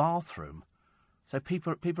in the bathroom. So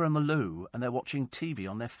people are in the loo and they're watching TV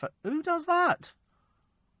on their phone. Who does that?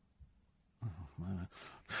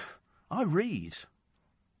 I read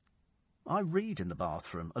in the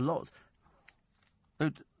bathroom a lot.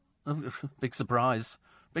 Big surprise.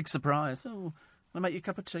 Oh, can I make you a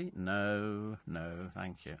cup of tea? No,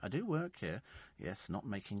 thank you. I do work here. Yes, not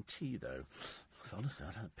making tea, though. Honestly,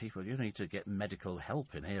 you need to get medical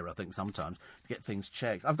help in here, I think, sometimes, to get things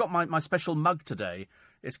checked. I've got my special mug today.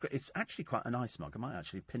 It's actually quite a nice mug. I might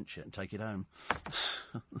actually pinch it and take it home. So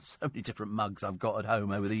many different mugs I've got at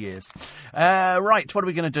home over the years. Right, what are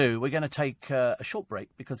we going to do? We're going to take a short break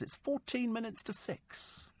because it's 14 minutes to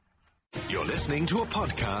 6. You're listening to a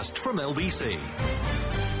podcast from LBC.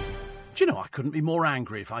 Do you know, I couldn't be more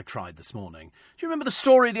angry if I tried this morning. Do you remember the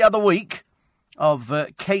story the other week of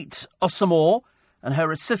Kate Ossamore and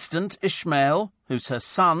her assistant, Ishmael, who's her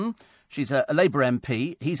son? She's a Labour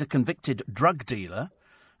MP. He's a convicted drug dealer.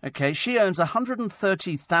 OK, she earns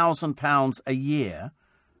 £130,000 a year.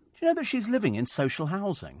 Do you know that she's living in social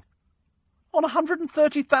housing? On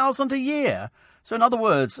 £130,000 a year? So in other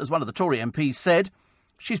words, as one of the Tory MPs said,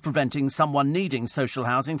 she's preventing someone needing social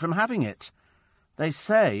housing from having it. They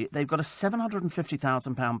say they've got a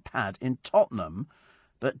 £750,000 pad in Tottenham,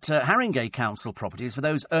 but Haringey Council properties for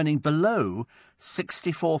those earning below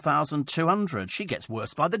 $64,200. She gets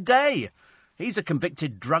worse by the day. He's a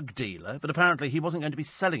convicted drug dealer, but apparently he wasn't going to be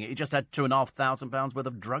selling it. He just had £2,500 worth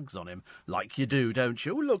of drugs on him, like you do, don't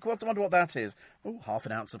you? Oh, look, I wonder what that is. Oh, half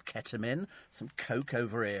an ounce of ketamine, some coke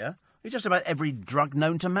over here. He's just about every drug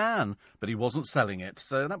known to man, but he wasn't selling it,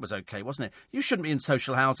 so that was okay, wasn't it? You shouldn't be in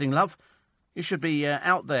social housing, love. You should be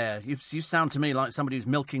out there. You sound to me like somebody who's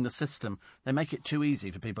milking the system. They make it too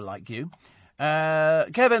easy for people like you.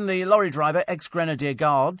 Kevin, the lorry driver, ex-Grenadier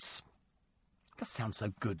Guards. That sounds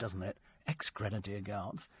so good, doesn't it? Ex-Grenadier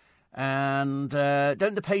Guards. And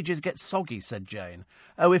don't the pages get soggy, said Jane.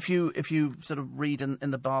 Oh, if you sort of read in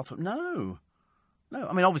the bathroom. No.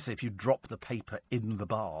 I mean, obviously, if you drop the paper in the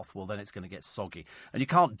bath, well, then it's going to get soggy. And you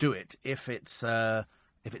can't do it if it's a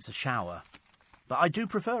shower. But I do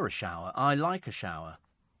prefer a shower. I like a shower.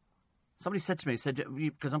 Somebody said to me,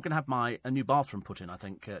 because I'm going to have a new bathroom put in, I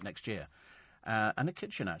think, next year. And a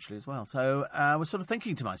kitchen, actually, as well. So I was sort of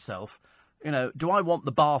thinking to myself, do I want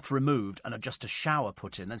the bath removed and just a shower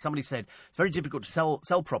put in? And somebody said, it's very difficult to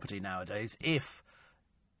sell property nowadays if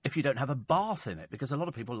you don't have a bath in it, because a lot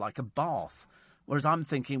of people like a bath. Whereas I'm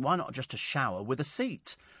thinking, why not just a shower with a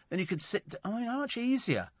seat? Then you could sit... how much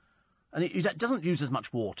easier. And it doesn't use as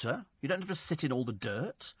much water. You don't have to sit in all the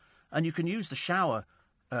dirt. And you can use the shower,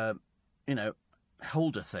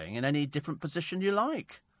 holder thing in any different position you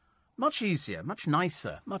like. Much easier, much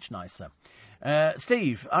nicer.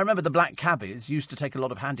 Steve, I remember the Black Cabbies used to take a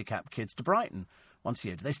lot of handicapped kids to Brighton once a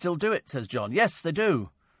year. Do they still do it, says John? Yes, they do.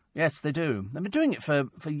 They've been doing it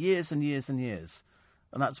for years and years and years.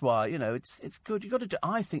 And that's why, it's good. You've got to do...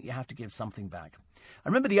 I think you have to give something back. I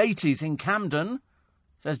remember the 80s in Camden...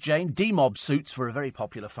 Says Jane, D-mob suits were a very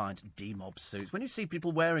popular find. D-mob suits. When you see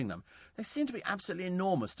people wearing them, they seem to be absolutely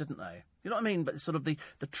enormous, didn't they? You know what I mean? But sort of the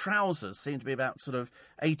trousers seem to be about sort of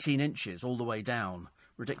 18 inches all the way down.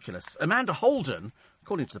 Ridiculous. Amanda Holden,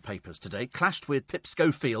 according to the papers today, clashed with Pip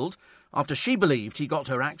Schofield after she believed he got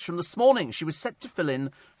her axe from This Morning. She was set to fill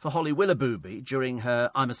in for Holly Willoughby during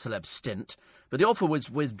her I'm a Celeb stint, but the offer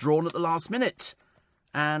was withdrawn at the last minute.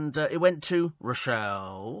 And it went to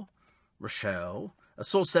Rochelle. A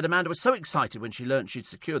source said Amanda was so excited when she learnt she'd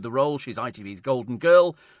secured the role. She's ITV's golden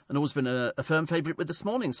girl and always been a firm favourite with This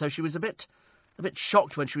Morning. So she was a bit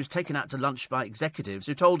shocked when she was taken out to lunch by executives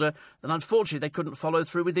who told her that unfortunately they couldn't follow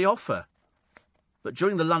through with the offer. But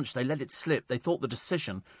during the lunch they let it slip. They thought the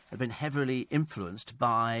decision had been heavily influenced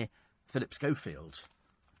by Philip Schofield.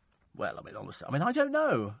 Well, I mean, honestly, I don't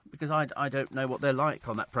know, because I don't know what they're like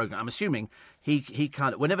on that programme. I'm assuming he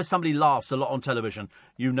kind of... Whenever somebody laughs a lot on television,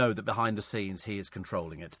 you know that behind the scenes he is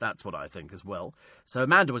controlling it. That's what I think as well. So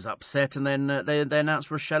Amanda was upset, and then they announced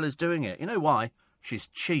Rochelle is doing it. You know why? She's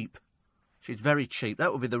cheap. She's very cheap.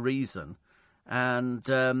 That would be the reason.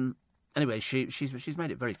 And... Anyway, she's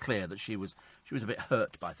made it very clear that she was a bit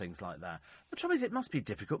hurt by things like that. The trouble is, it must be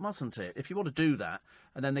difficult, mustn't it? If you want to do that,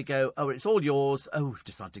 and then they go, oh, it's all yours. Oh, we've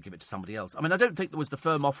decided to give it to somebody else. I mean, I don't think there was the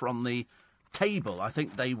firm offer on the table. I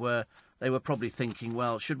think they were probably thinking,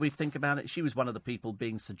 well, should we think about it? She was one of the people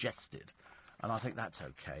being suggested. And I think that's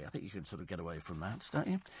okay. I think you can sort of get away from that, don't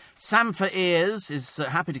you? Sam for Ears is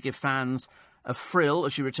happy to give fans a frill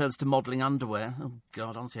as she returns to modelling underwear. Oh,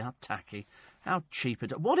 God, honestly, how tacky. How cheap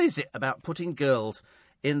it is. What is it about putting girls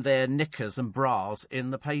in their knickers and bras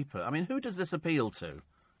in the paper? I mean, who does this appeal to?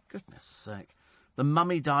 Goodness sake. The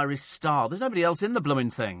Mummy Diaries star, there's nobody else in the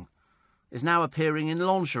blooming thing, is now appearing in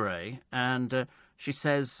lingerie, and she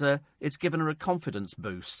says it's given her a confidence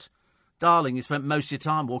boost. Darling, you spent most of your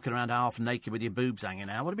time walking around half naked with your boobs hanging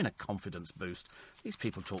out. What have been a confidence boost? These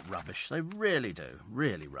people talk rubbish. They really do.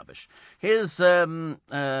 Really rubbish. Here's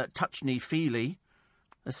Touch-Knee-Feely.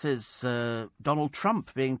 This is Donald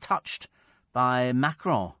Trump being touched by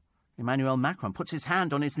Macron. Emmanuel Macron puts his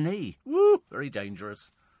hand on his knee. Woo! Very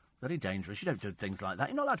dangerous. Very dangerous. You don't do things like that.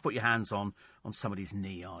 You're not allowed to put your hands on somebody's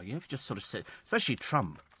knee, are you? If you just sort of sit... Especially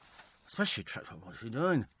Trump. What's he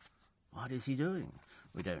doing? What is he doing?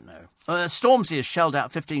 We don't know. Stormzy has shelled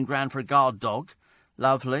out 15 grand for a guard dog.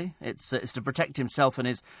 Lovely. It's to protect himself and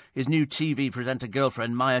his new TV presenter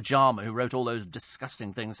girlfriend, Maya Jama, who wrote all those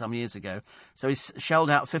disgusting things some years ago. So he's shelled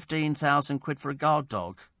out 15,000 quid for a guard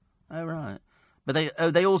dog. Oh, right.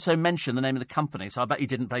 But they also mention the name of the company, so I bet he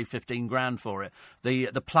didn't pay 15 grand for it.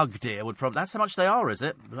 The plug deer would probably... That's how much they are, is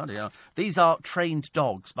it? Bloody hell. These are trained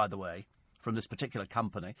dogs, by the way, from this particular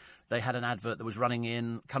company. They had an advert that was running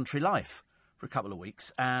in Country Life for a couple of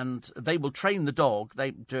weeks, and they will train the dog.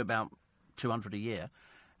 They do about 200 a year,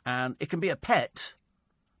 and it can be a pet,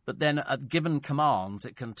 but then at given commands,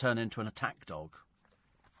 it can turn into an attack dog.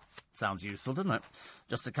 Sounds useful, doesn't it?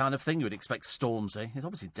 Just the kind of thing you would expect Stormzy. He's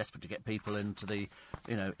obviously desperate to get people into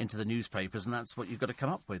the newspapers, and that's what you've got to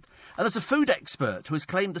come up with. And there's a food expert who has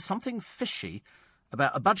claimed there's something fishy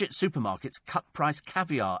about a budget supermarket's cut-price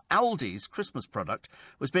caviar. Aldi's Christmas product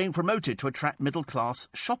was being promoted to attract middle-class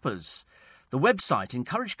shoppers. The website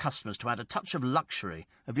encouraged customers to add a touch of luxury.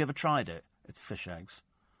 Have you ever tried it? It's fish eggs.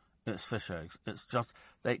 It's fish eggs. It's just...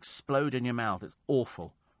 They explode in your mouth. It's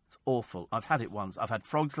awful. It's awful. I've had it once. I've had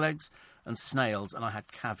frog's legs and snails, and I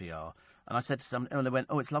had caviar. And I said to somebody, and they went,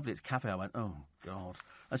 oh, it's lovely, it's caviar. I went, oh, God.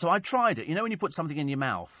 And so I tried it. You know when you put something in your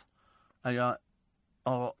mouth, and you're like,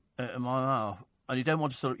 oh, in my mouth, and you don't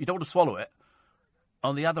want to swallow it.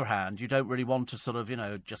 On the other hand, you don't really want to sort of,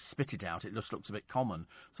 just spit it out. It just looks a bit common.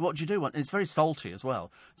 So what do you do? It's very salty as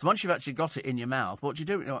well. So once you've actually got it in your mouth, what do you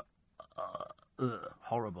do? You're like,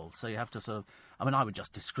 horrible. So you have to sort of... I would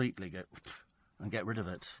just discreetly go and get rid of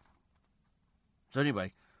it. So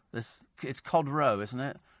anyway, it's cod roe, isn't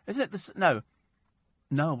it? Isn't it this? No,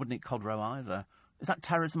 I wouldn't eat cod roe either. Is that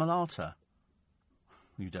Terrace Malata?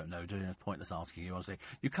 You don't know, do you? It's pointless asking you, honestly.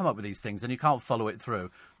 You come up with these things and you can't follow it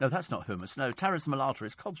through. No, that's not hummus. No, Terrace Malata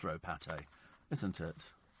is cod's roe pate, isn't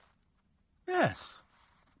it? Yes.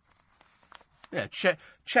 Yeah, check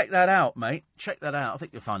that out, mate. Check that out. I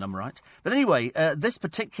think you'll find I'm right. But anyway, this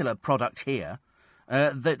particular product here,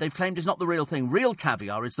 they've claimed is not the real thing. Real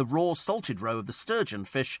caviar is the raw salted roe of the sturgeon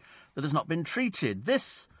fish that has not been treated.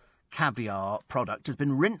 This caviar product has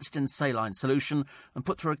been rinsed in saline solution and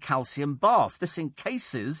put through a calcium bath. This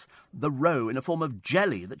encases the roe in a form of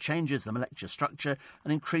jelly that changes the molecular structure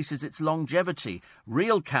and increases its longevity.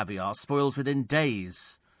 Real caviar spoils within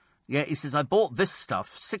days. Yeah, he says, I bought this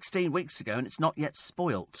stuff 16 weeks ago and it's not yet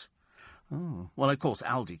spoilt. Oh. Well, of course,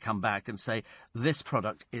 Aldi come back and say, this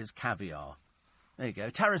product is caviar. There you go.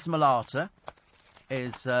 Terrace Malata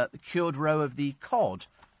is the cured roe of the cod.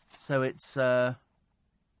 So it's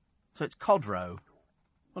cod roe.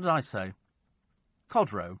 What did I say?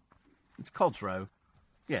 Cod roe. It's cod's roe.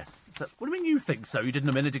 Yes. So, what do you mean you think so? You didn't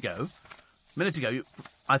a minute ago.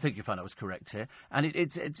 I think you found I was correct here. And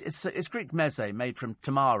it's Greek meze made from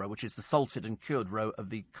tamara, which is the salted and cured roe of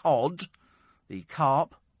the cod, the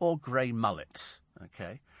carp, or grey mullet.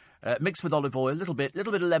 Okay. Mixed with olive oil, a little bit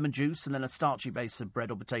of lemon juice, and then a starchy base of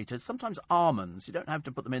bread or potatoes. Sometimes almonds. You don't have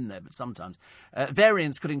to put them in there, but sometimes.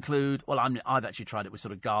 Variants could include... Well, I've actually tried it with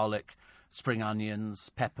sort of garlic, spring onions,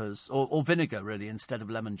 peppers, or vinegar, really, instead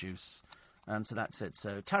of lemon juice. And so that's it.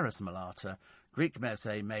 So, Terrace Malata, Greek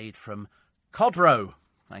meze made from cod roe.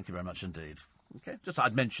 Thank you very much indeed. Okay, just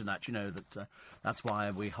I'd mention that, that's why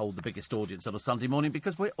we hold the biggest audience on a Sunday morning,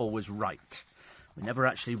 because we're always right. We're never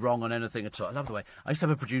actually wrong on anything at all. I love the way. I used to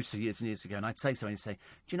have a producer years and years ago, and I'd say something, and he'd say,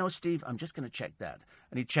 do you know what, Steve, I'm just going to check that.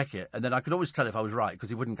 And he'd check it, and then I could always tell if I was right, because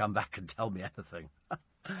he wouldn't come back and tell me anything.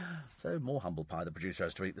 So, more humble pie the producer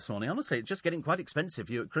has to eat this morning. Honestly, it's just getting quite expensive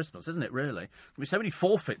for you at Christmas, isn't it, really? There'll be so many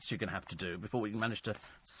forfeits you're going to have to do before we can manage to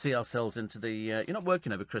see ourselves into the... You're not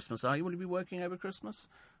working over Christmas, are you? Will you be working over Christmas?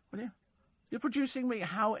 Will you? You're producing me.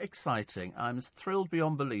 How exciting. I'm thrilled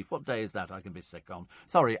beyond belief. What day is that I can be sick on?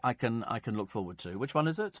 Sorry, I can look forward to. Which one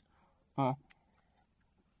is it? Oh.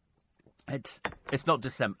 It's not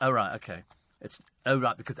December. Oh, right, okay.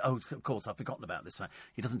 Because of course, I've forgotten about this.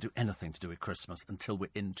 He doesn't do anything to do with Christmas until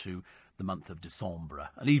we're into the month of December.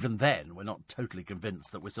 And even then, we're not totally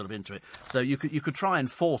convinced that we're sort of into it. So you could try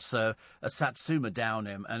and force a Satsuma down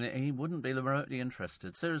him, and he wouldn't be remotely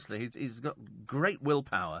interested. Seriously, he's got great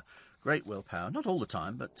willpower. Great willpower. Not all the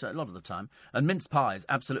time, but a lot of the time. And mince pie is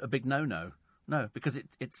absolutely a big no-no. No, because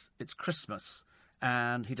it's Christmas,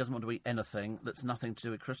 and he doesn't want to eat anything that's nothing to do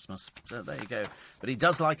with Christmas. So there you go. But he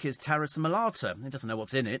does like his Taras Malata. He doesn't know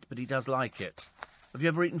what's in it, but he does like it. Have you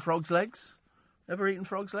ever eaten frog's legs? Ever eaten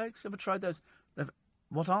frog's legs? Ever tried those?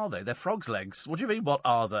 What are they? They're frog's legs. What do you mean, what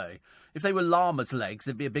are they? If they were llama's legs,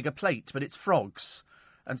 it'd be a bigger plate, but it's frogs.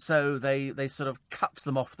 And so they sort of cut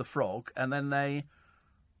them off the frog, and then I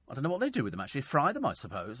don't know what they do with them, actually. Fry them, I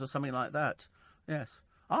suppose, or something like that. Yes.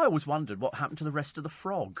 I always wondered what happened to the rest of the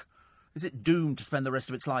frog. Is it doomed to spend the rest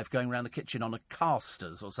of its life going around the kitchen on a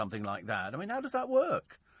casters or something like that? I mean, how does that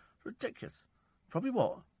work? Ridiculous. Probably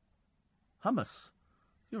what? Hummus.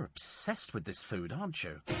 You're obsessed with this food, aren't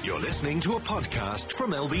you? You're listening to a podcast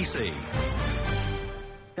from LBC.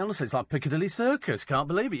 Honestly, it's like Piccadilly Circus. Can't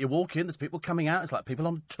believe it. You walk in, there's people coming out. It's like people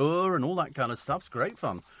on tour and all that kind of stuff. It's great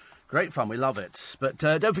fun. Great fun, we love it. But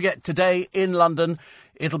don't forget, today in London,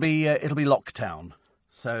 it'll be lockdown.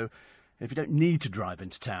 So if you don't need to drive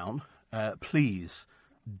into town, please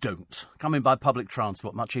don't. Come in by public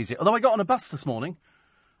transport, much easier. Although I got on a bus this morning.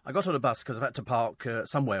 I got on a bus because I've had to park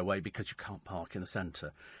somewhere away because you can't park in the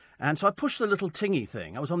centre. And so I pushed the little tingy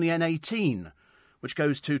thing. I was on the N18, which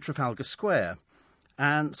goes to Trafalgar Square.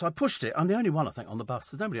 And so I pushed it. I'm the only one, I think, on the bus.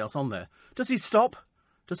 There's nobody else on there. Does he stop?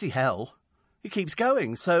 Does he hell? He keeps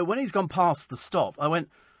going. So when he's gone past the stop, I went,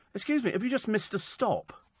 excuse me, have you just missed a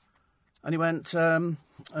stop? And he went,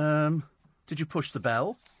 did you push the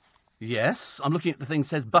bell? Yes. I'm looking at the thing that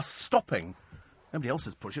says bus stopping. Nobody else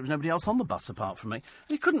has pushed it. There was nobody else on the bus apart from me. And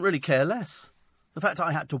he couldn't really care less. The fact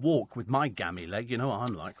I had to walk with my gammy leg, you know what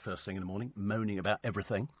I'm like first thing in the morning, moaning about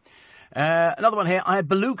everything. Another one here. I had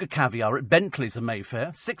beluga caviar at Bentley's in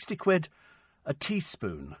Mayfair. 60 quid a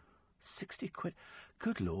teaspoon. 60 quid.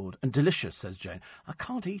 Good Lord. And delicious, says Jane. I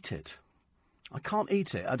can't eat it. I can't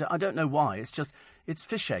eat it. I don't know why. It's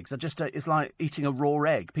fish eggs. It's like eating a raw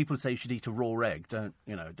egg. People say you should eat a raw egg. Don't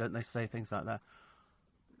they say things like that?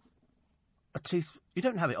 You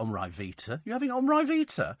don't have it on Ryvita. You have it on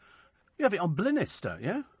Ryvita. You have it on Blinis, don't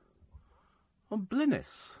you? On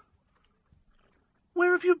Blinis.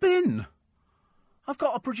 Where have you been? I've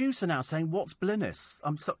got a producer now saying, what's Blinis?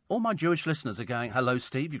 All my Jewish listeners are going, hello,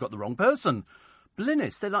 Steve, you've got the wrong person.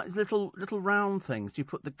 Blinis, they're like little round things. You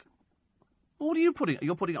put the... What are you putting?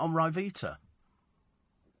 You're putting it on Ryvita.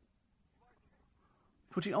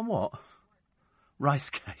 Putting it on what? Rice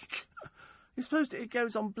cake. You're supposed to... It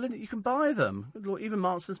goes on Blinis. You can buy them. Good Lord, even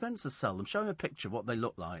Marks and Spencer sell them. Show him a picture of what they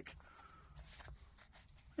look like.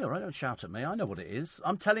 Yeah, right, don't shout at me. I know what it is.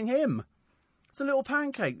 I'm telling him. It's a little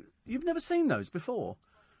pancake. You've never seen those before.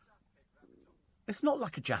 It's not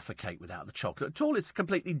like a Jaffa cake without the chocolate at all. It's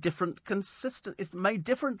completely different consistent. It's made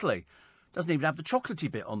differently. Doesn't even have the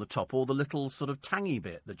chocolatey bit on the top or the little sort of tangy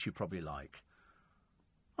bit that you probably like.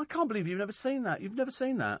 I can't believe you've never seen that. You've never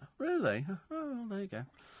seen that, really? Oh, well, there you go.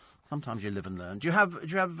 Sometimes you live and learn. Do you have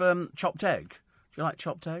chopped egg? Do you like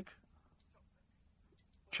chopped egg?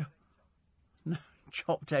 No,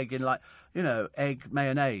 chopped egg in egg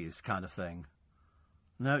mayonnaise kind of thing.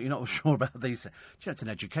 No, you're not sure about these. It's an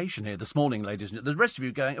education here this morning, ladies. The rest of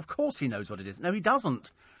you going, of course he knows what it is. No, he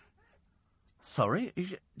doesn't. Sorry?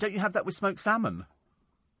 Don't you have that with smoked salmon?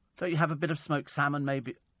 Don't you have a bit of smoked salmon,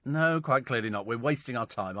 maybe? No, quite clearly not. We're wasting our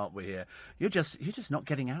time, aren't we, here? You're just not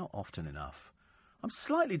getting out often enough. I'm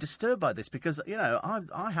slightly disturbed by this because,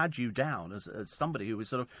 I had you down as somebody who was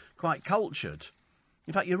sort of quite cultured.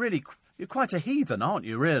 In fact, you're quite a heathen, aren't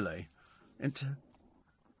you, really?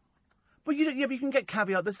 But you can get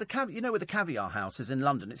caviar. There's the caviar. You know where the caviar house is in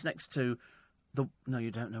London? It's next to the... No,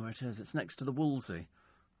 you don't know where it is. It's next to the Wolsey.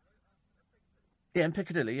 Yeah, in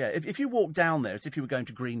Piccadilly, yeah. If you walk down there, it's if you were going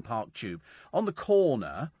to Green Park Tube. On the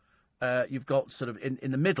corner you've got sort of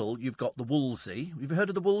in the middle, you've got the Wolsey. Have you heard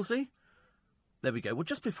of the Wolsey? There we go. Well,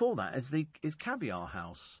 just before that is Caviar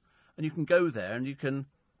House. And you can go there and you can...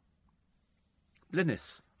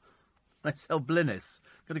 Blinnis. They sell Blinnis.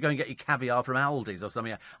 Got to go and get your caviar from Aldi's or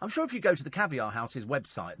something. I'm sure if you go to the Caviar House's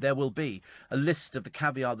website, there will be a list of the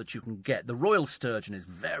caviar that you can get. The Royal Sturgeon is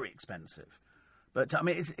very expensive. But, I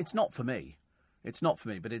mean, it's not for me. It's not for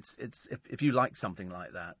me, but it's if you like something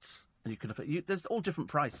like that, and you can afford, there's all different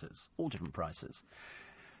prices. All different prices.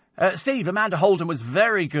 Steve, Amanda Holden was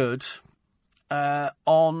very good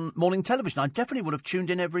on morning television. I definitely would have tuned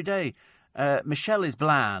in every day. Michelle is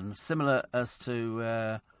bland, similar as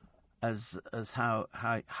to as how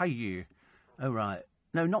you. Oh right,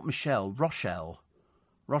 no, not Michelle. Rochelle.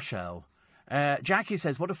 Jackie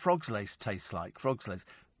says, "What do frog's legs taste like?" Frog's legs,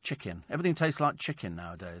 chicken. Everything tastes like chicken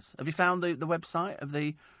nowadays. Have you found the website of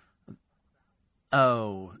the?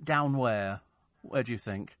 Oh, down where? Where do you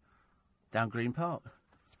think? Down Green Park.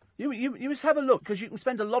 You must have a look, because you can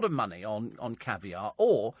spend a lot of money on caviar,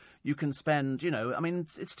 or you can spend, I mean,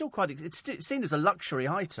 it's still quite... It's seen as a luxury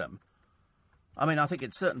item. I mean, I think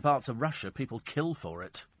in certain parts of Russia, people kill for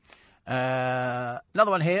it.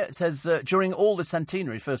 Another one here. It says, during all the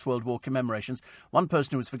centenary First World War commemorations, one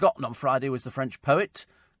person who was forgotten on Friday was the French poet,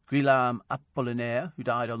 Guillaume Apollinaire, who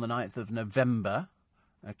died on the 9th of November.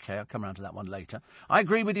 OK, I'll come around to that one later. I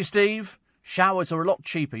agree with you, Steve. Showers are a lot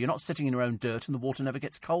cheaper. You're not sitting in your own dirt and the water never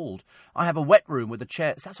gets cold. I have a wet room with a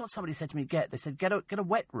chair. That's what somebody said to me, They said, get a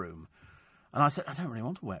wet room. And I said, I don't really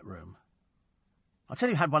want a wet room. I'll tell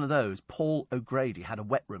you who had one of those. Paul O'Grady had a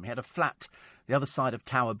wet room. He had a flat the other side of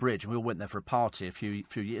Tower Bridge, and we all went there for a party a few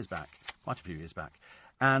years back. Quite a few years back.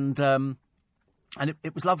 And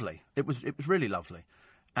it was lovely. It was really lovely.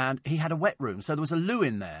 And he had a wet room. So there was a loo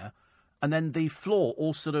in there, and then the floor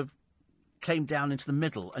all sort of came down into the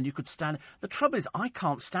middle, and you could stand. The trouble is, I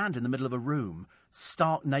can't stand in the middle of a room,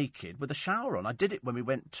 stark naked, with a shower on. I did it when we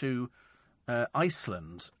went to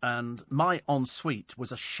Iceland, and my ensuite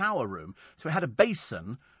was a shower room. So it had a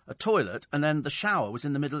basin, a toilet, and then the shower was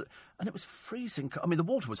in the middle, and it was freezing. I mean, the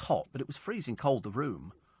water was hot, but it was freezing cold, the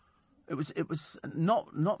room. It was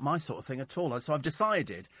not my sort of thing at all. So I've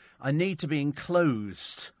decided I need to be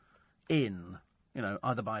enclosed in,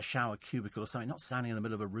 either by a shower cubicle or something, not standing in the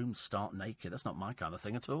middle of a room stark naked. That's not my kind of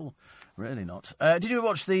thing at all. Really not. Did you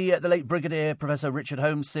watch the late Brigadier Professor Richard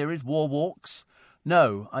Holmes series, War Walks?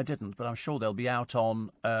 No, I didn't, but I'm sure they'll be out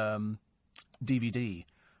on DVD.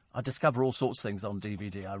 I discover all sorts of things on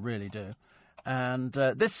DVD, I really do. And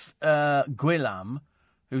this Guillaume,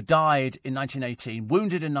 who died in 1918,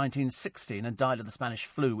 wounded in 1916, and died of the Spanish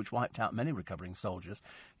flu, which wiped out many recovering soldiers.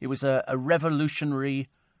 He was a revolutionary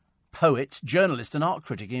poet, journalist and art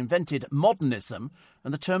critic. He invented modernism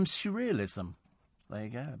and the term surrealism. There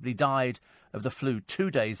you go. But he died of the flu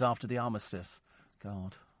 2 days after the armistice.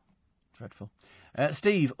 God, dreadful.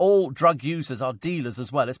 Steve, all drug users are dealers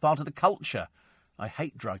as well. It's part of the culture. I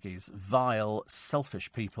hate druggies. Vile,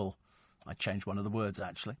 selfish people. I changed one of the words,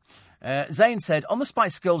 actually. Zane said, on the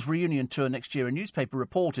Spice Girls reunion tour next year, a newspaper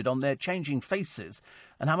reported on their changing faces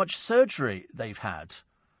and how much surgery they've had.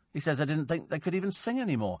 He says, I didn't think they could even sing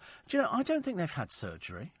anymore. Do you know, I don't think they've had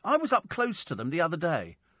surgery. I was up close to them the other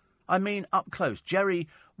day. I mean, up close. Jerry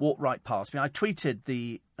walked right past me. I tweeted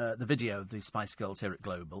the video of the Spice Girls here at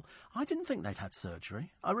Global. I didn't think they'd had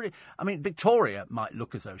surgery. I mean, Victoria might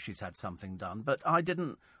look as though she's had something done, but I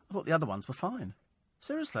didn't. I thought the other ones were fine.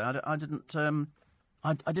 Seriously, I didn't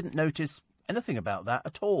notice anything about that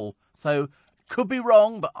at all. So, could be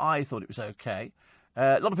wrong, but I thought it was okay.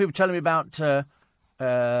 A lot of people telling me about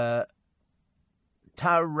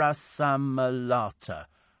Tarasamalata.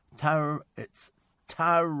 It's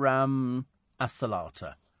Taram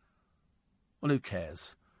Asalata. Well, who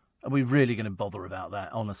cares? Are we really going to bother about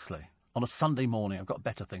that, honestly? On a Sunday morning, I've got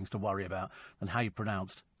better things to worry about than how you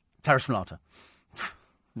pronounced Tarasamalata.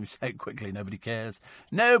 Let me say it quickly. Nobody cares.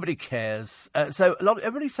 Nobody cares. So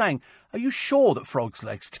everybody's saying, are you sure that frog's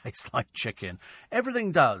legs taste like chicken?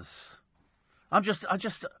 Everything does. I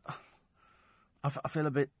feel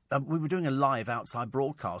a bit... we were doing a live outside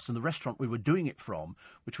broadcast, and the restaurant we were doing it from,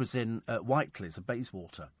 which was in Whiteley's of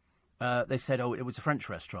Bayswater, they said, it was a French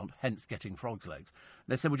restaurant, hence getting frog's legs.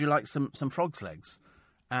 They said, would you like some frog's legs?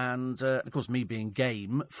 And, of course, me being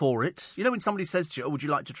game for it. You know when somebody says to you, would you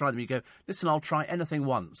like to try them? You go, listen, I'll try anything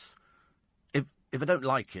once. If I don't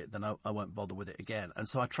like it, then I won't bother with it again. And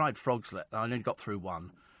so I tried frog's leg. I only got through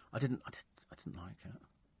one. I didn't like it.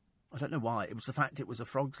 I don't know why. It was the fact it was a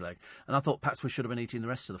frog's leg. And I thought perhaps we should have been eating the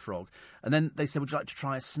rest of the frog. And then they said, would you like to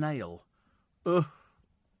try a snail? Ugh,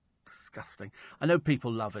 disgusting. I know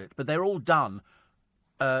people love it, but they're all done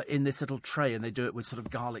in this little tray, and they do it with sort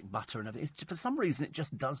of garlic butter and everything. For some reason, it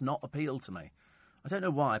just does not appeal to me. I don't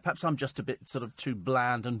know why. Perhaps I'm just a bit sort of too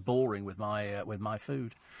bland and boring with my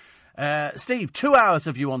food. Steve, 2 hours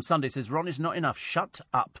of you on Sunday, says Ron is not enough. Shut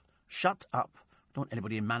up. Shut up. I don't want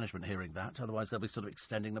anybody in management hearing that, otherwise they'll be sort of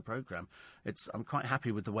extending the programme. I'm quite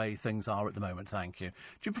happy with the way things are at the moment, thank you.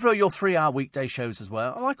 Do you prefer your 3-hour weekday shows as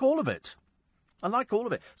well? I like all of it.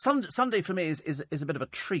 Sunday for me is a bit of a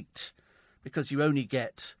treat, because you only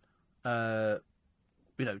get 2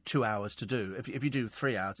 hours to do. If you do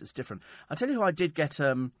 3 hours, it's different. I'll tell you who I did get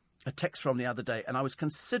a text from the other day, and I was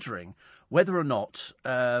considering whether or not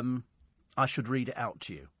I should read it out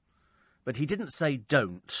to you. But he didn't say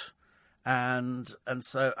don't. And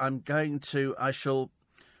so I'm going to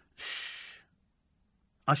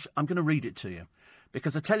read it to you,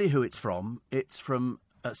 because I tell you who it's from. It's from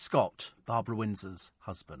Scott, Barbara Windsor's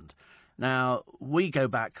husband. Now, we go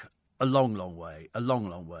back a long, long way,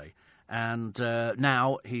 and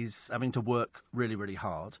now he's having to work really, really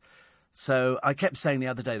hard. So I kept saying the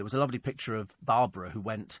other day, there was a lovely picture of Barbara who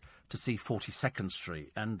went to see 42nd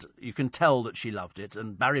Street, and you can tell that she loved it,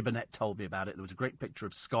 and Barry Burnett told me about it. There was a great picture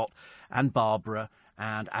of Scott and Barbara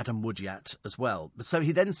and Adam Woodyat as well. But so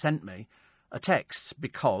he then sent me a text,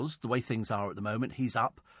 because the way things are at the moment, he's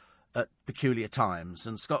up at peculiar times,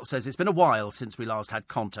 and Scott says, it's been a while since we last had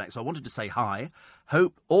contact, so I wanted to say hi,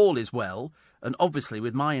 hope all is well, and obviously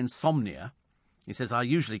with my insomnia, he says, I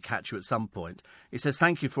usually catch you at some point. He says,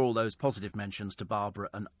 thank you for all those positive mentions to Barbara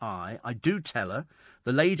and I. I do tell her,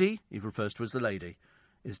 the lady, he refers to as the lady,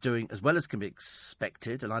 is doing as well as can be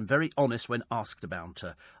expected, and I'm very honest when asked about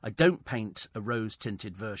her. I don't paint a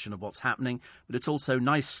rose-tinted version of what's happening, but it's also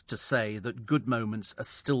nice to say that good moments are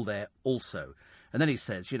still there also. And then he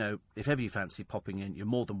says, if ever you fancy popping in, you're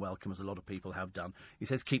more than welcome, as a lot of people have done. He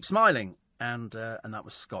says, keep smiling. And that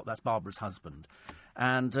was Scott. That's Barbara's husband.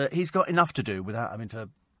 And he's got enough to do without having to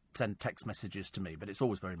send text messages to me. But it's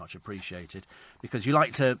always very much appreciated, because you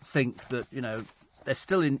like to think that, they're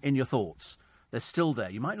still in your thoughts. They're still there.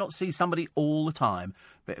 You might not see somebody all the time,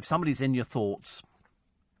 but if somebody's in your thoughts,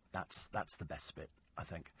 that's the best bit, I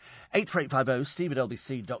think. 84850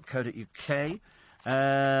 steve@lbc.co.uk.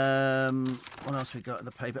 What else we got in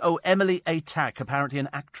the paper? Oh, Emily Atack, apparently an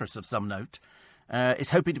actress of some note,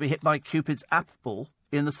 is hoping to be hit by Cupid's apple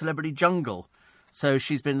in the celebrity jungle. So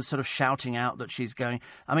she's been sort of shouting out that she's going...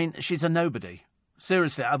 I mean, she's a nobody.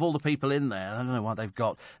 Seriously, out of all the people in there, I don't know what they've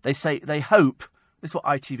got. They say they hope, this is what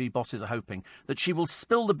ITV bosses are hoping, that she will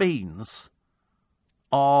spill the beans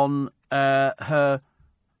on her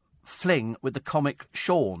fling with the comic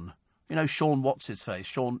Sean. Sean what's-his-face,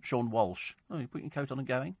 Sean Walsh. Oh, you put your coat on and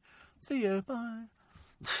going? See you, bye.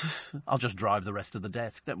 I'll just drive the rest of the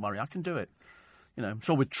desk. Don't worry, I can do it. I'm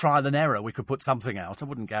sure with trial and error we could put something out. I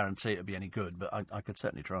wouldn't guarantee it would be any good, but I could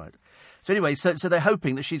certainly try it. So anyway, so they're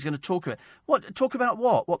hoping that she's going to talk about... What? Talk about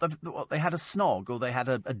what? What they had a snog, or they had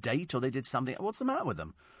a date, or they did something... What's the matter with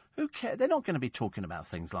them? Who cares? They're not going to be talking about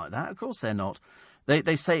things like that. Of course they're not.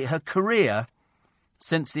 They say her career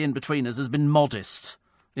since the In-Betweeners has been modest.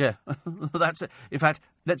 Yeah, that's it. In fact,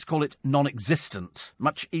 let's call it non-existent.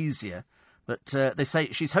 Much easier. But they say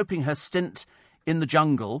she's hoping her stint in the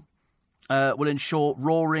jungle... will ensure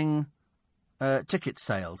roaring ticket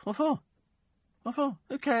sales. What for? What for?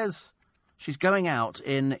 Who cares? She's going out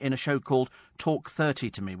in a show called Talk 30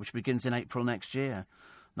 to Me, which begins in April next year.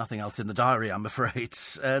 Nothing else in the diary, I'm afraid.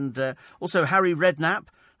 And also, Harry Redknapp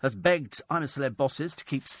has begged I'm a Celeb bosses to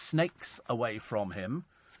keep snakes away from him,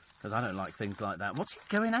 because I don't like things like that. What's he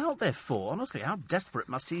going out there for? Honestly, how desperate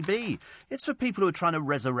must he be? It's for people who are trying to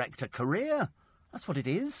resurrect a career. That's what it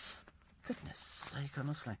is. Goodness sake,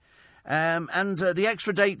 honestly. And the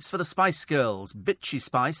extra dates for the Spice Girls. Bitchy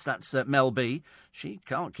Spice, that's Mel B. She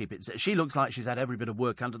can't keep it. She looks like she's had every bit of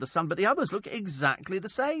work under the sun, but the others look exactly the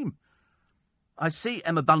same. I see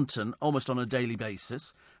Emma Bunton almost on a daily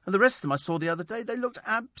basis, and the rest of them I saw the other day, they looked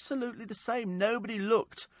absolutely the same. Nobody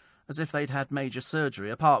looked as if they'd had major surgery,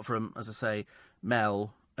 apart from, as I say,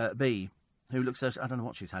 Mel B, who looks... I don't know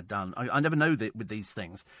what she's had done. I never know with these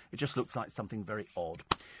things. It just looks like something very odd.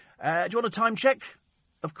 Do you want a time check?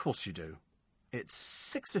 Of course you do. It's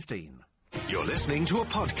 6:15. You're listening to a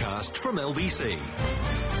podcast from LBC.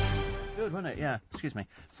 Good, wasn't it? Yeah, excuse me.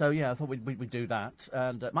 So, yeah, I thought we'd do that,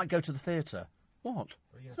 and might go to the theatre. What?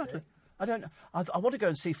 I don't know. I want to go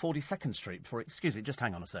and see 42nd Street before it... Excuse me, just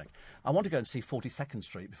hang on a sec. I want to go and see 42nd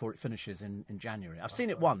Street before it finishes in January. I've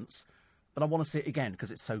seen it once, but I want to see it again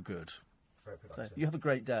because it's so good. Very productive. So, you have a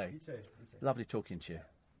great day. You too. Lovely talking to you.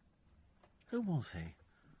 Who was he?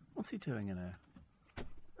 What's he doing in there?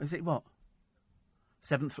 Is it what?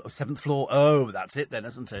 Seventh floor. Oh, that's it then,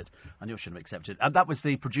 isn't it? I knew I shouldn't have accepted. And that was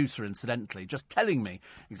the producer, incidentally, just telling me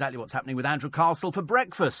exactly what's happening with Andrew Castle for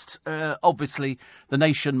breakfast. Obviously, the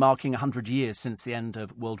nation marking 100 years since the end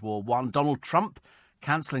of World War I. Donald Trump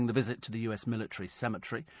cancelling the visit to the US military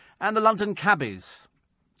cemetery. And the London cabbies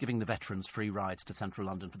giving the veterans free rides to central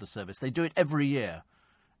London for the service. They do it every year.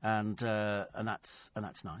 And that's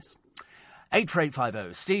nice.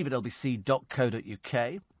 84850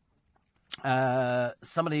 steve@lbc.co.uk.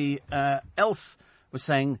 Somebody else was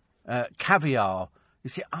saying caviar. You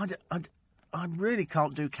see, I really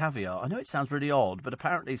can't do caviar. I know it sounds really odd, but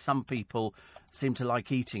apparently some people seem to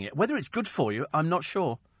like eating it. Whether it's good for you, I'm not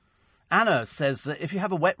sure. Anna says if you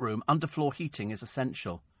have a wet room, underfloor heating is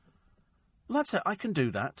essential. Well, that's it. I can do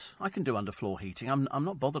that. I can do underfloor heating. I'm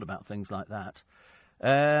not bothered about things like that.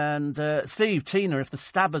 And Steve, Tina, if the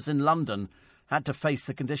stabbers in London had to face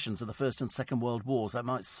the conditions of the First and Second World Wars, that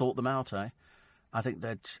might sort them out, eh? I think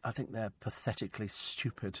they're pathetically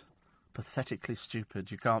stupid. Pathetically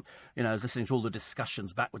stupid. You can't, I was listening to all the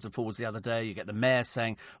discussions backwards and forwards the other day. You get the mayor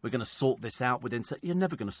saying, we're going to sort this out within... You're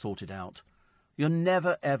never going to sort it out. You're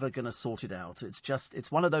never, ever going to sort it out. It's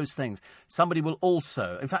one of those things. Somebody will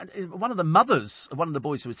also... In fact, one of the mothers of one of the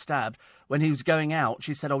boys who was stabbed, when he was going out,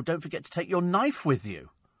 she said, don't forget to take your knife with you.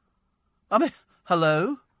 I mean,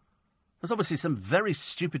 hello? There's obviously some very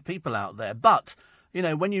stupid people out there. But,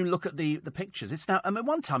 when you look at the pictures, it's now...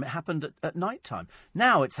 one time it happened at night time.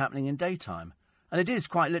 Now it's happening in daytime. And it is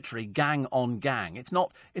quite literally gang on gang. It's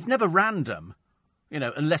never random,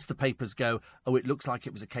 unless the papers go, it looks like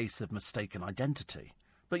it was a case of mistaken identity.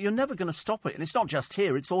 But you're never going to stop it. And it's not just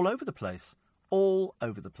here. It's all over the place. All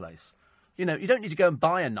over the place. You don't need to go and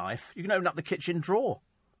buy a knife. You can open up the kitchen drawer.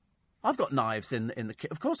 I've got knives in the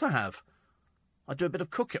kitchen. Of course I have. I do a bit of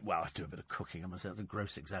cooking. Well, I do a bit of cooking. I must say that's a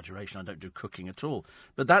gross exaggeration. I don't do cooking at all.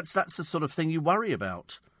 But that's the sort of thing you worry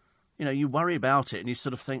about. You worry about it and you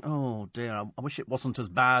sort of think, oh, dear, I wish it wasn't as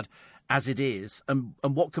bad as it is. And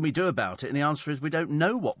what can we do about it? And the answer is we don't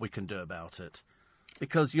know what we can do about it.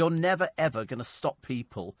 Because you're never, ever going to stop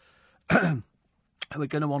people who are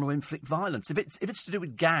going to want to inflict violence. If it's to do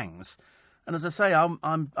with gangs, and as I say,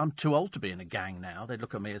 I'm too old to be in a gang now. They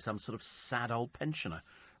look at me as some sort of sad old pensioner.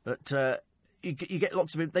 But... You get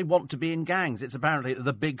lots of people, they want to be in gangs. It's apparently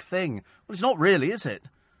the big thing. Well, it's not really, is it?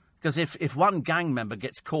 Because if one gang member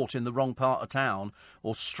gets caught in the wrong part of town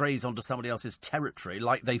or strays onto somebody else's territory,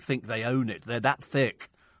 like they think they own it, they're that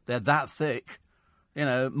thick. They're that thick.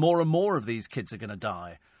 More and more of these kids are going to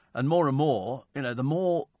die. And more, the more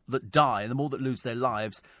that die and the more that lose their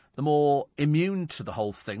lives, the more immune to the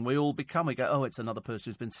whole thing we all become. We go, it's another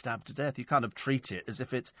person who's been stabbed to death. You kind of treat it as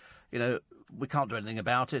if it's, we can't do anything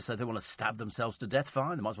about it, so if they want to stab themselves to death,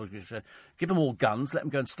 fine. They might as well give them all guns, let them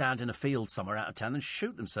go and stand in a field somewhere out of town and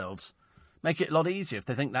shoot themselves. Make it a lot easier if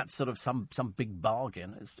they think that's sort of some big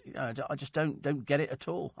bargain. I just don't get it at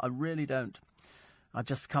all. I really don't. I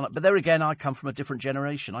just can't. But there again, I come from a different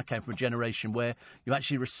generation. I came from a generation where you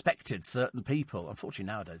actually respected certain people.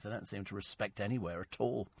 Unfortunately, nowadays, I don't seem to respect anywhere at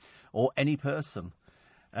all or any person.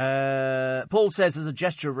 Paul says, as a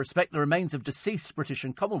gesture of respect, the remains of deceased British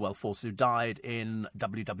and Commonwealth forces who died in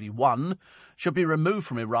WW1 should be removed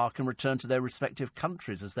from Iraq and returned to their respective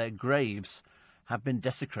countries as their graves have been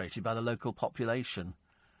desecrated by the local population.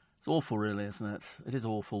 It's awful, really, isn't it? It is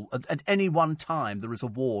awful. At any one time, there is a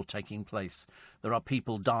war taking place. There are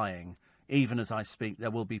people dying. Even as I speak,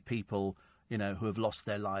 there will be people, who have lost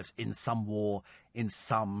their lives in some war, in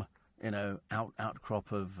some,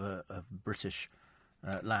 outcrop of British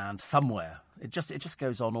land somewhere. It just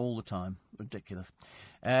goes on all the time. Ridiculous.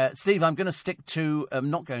 Steve, I'm going to stick to.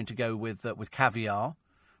 I'm not going to go with caviar.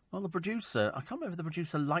 Well, the producer, I can't remember if the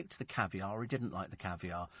producer liked the caviar or he didn't like the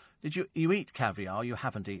caviar. Did you eat caviar? You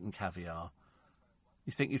haven't eaten caviar.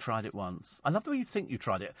 You think you tried it once. I love the way you think you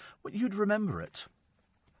tried it. Well, you'd remember it.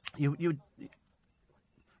 You would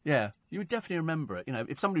definitely remember it.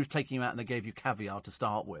 If somebody was taking you out and they gave you caviar to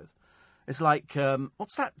start with, it's like,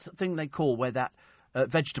 what's that thing they call where that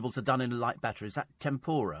vegetables are done in a light batter? Is that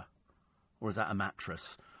tempura? Or is that a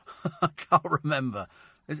mattress? I can't remember.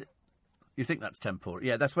 Is it? You think that's tempura?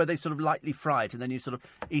 Yeah, that's where they sort of lightly fry it and then you sort of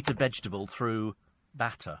eat a vegetable through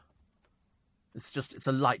batter. It's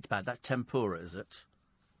a light batter. That's tempura, is it?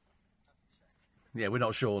 Yeah, we're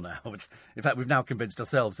not sure now. In fact, we've now convinced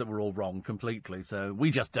ourselves that we're all wrong completely, so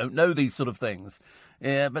we just don't know these sort of things.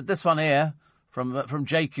 Yeah, but this one here, from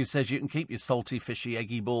Jake, who says you can keep your salty, fishy,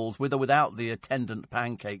 eggy balls with or without the attendant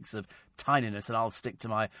pancakes of tininess, and I'll stick to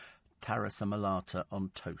my tarasa malata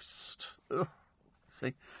on toast. Ugh.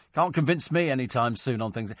 See, can't convince me anytime soon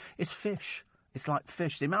on things. It's fish. It's like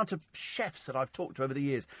fish. The amount of chefs that I've talked to over the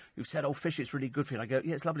years who've said, oh, fish, it's really good for you. And I go,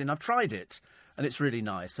 yeah, it's lovely. And I've tried it. And it's really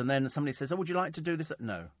nice. And then somebody says, oh, would you like to do this?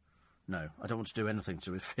 No, I don't want to do anything to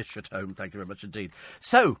do with fish at home. Thank you very much indeed.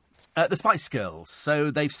 So, the Spice Girls. So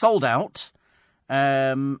they've sold out.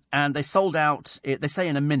 And they sold out, they say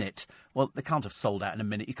in a minute. Well, they can't have sold out in a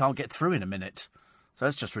minute. You can't get through in a minute. So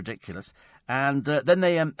that's just ridiculous. And then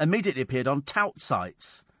they immediately appeared on tout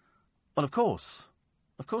sites. Well, of course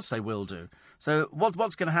they will do. So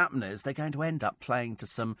what's going to happen is they're going to end up playing to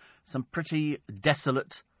some pretty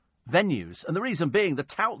desolate venues. And the reason being, the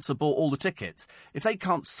touts have bought all the tickets. If they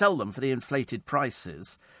can't sell them for the inflated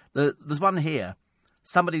prices, there's one here.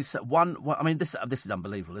 Somebody's one. I mean, this is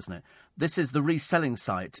unbelievable, isn't it? This is the reselling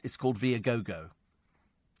site. It's called Viagogo.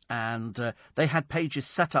 And they had pages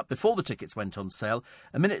set up before the tickets went on sale.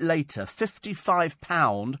 A minute later,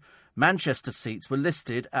 £55 Manchester seats were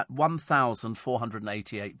listed at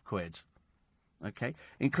 £1,488. Okay,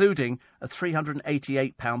 including a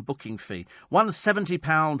 £388 booking fee. One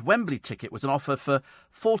 £70 Wembley ticket was an offer for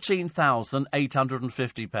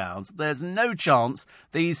 £14,850. There's no chance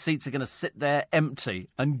these seats are going to sit there empty.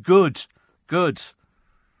 And good.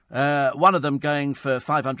 One of them going for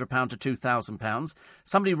 £500 to £2,000.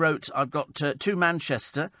 Somebody wrote, I've got two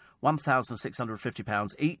Manchester,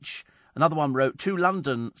 £1,650 each. Another one wrote, two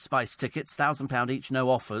London Spice tickets, £1,000 each, no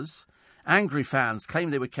offers. Angry fans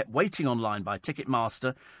claim they were kept waiting online by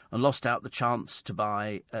Ticketmaster and lost out the chance to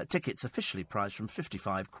buy tickets officially priced from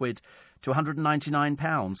 £55 to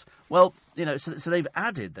 £199. Well, so they've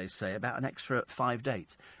added, they say, about an extra 5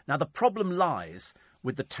 dates. Now, the problem lies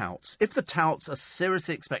with the touts. If the touts are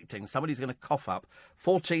seriously expecting somebody's going to cough up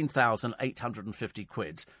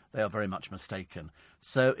 £14,850, they are very much mistaken.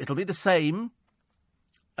 So it'll be the same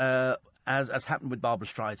as happened with Barbra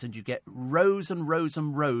Streisand. You get rows and rows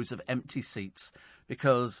and rows of empty seats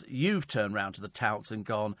because you've turned round to the touts and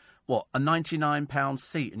gone, what, a £99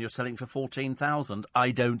 seat and you're selling for £14,000? I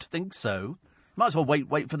don't think so. Might as well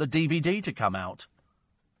wait for the DVD to come out.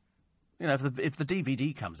 If the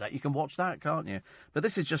DVD comes out, you can watch that, can't you? But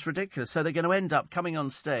this is just ridiculous. So they're going to end up coming on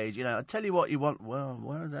stage, I tell you what you want. Well,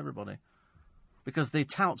 where's everybody? Because the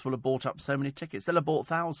touts will have bought up so many tickets. They'll have bought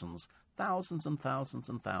thousands and thousands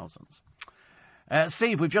and thousands.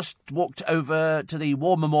 Steve, we've just walked over to the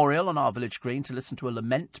War Memorial on our village green to listen to a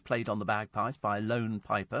lament played on the bagpipes by a lone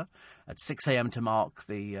piper at 6 a.m. to mark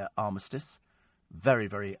the armistice. Very,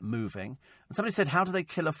 very moving. And somebody said, how do they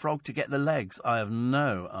kill a frog to get the legs? I have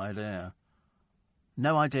no idea.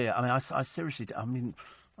 No idea. I mean, I seriously, I'm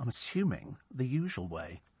assuming the usual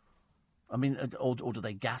way. I mean, or do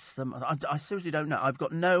they gas them? I seriously don't know. I've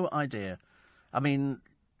got no idea. I mean,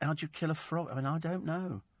 how do you kill a frog? I mean, I don't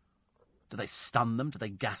know. Do they stun them? Do they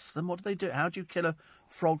gas them? What do they do? How do you kill a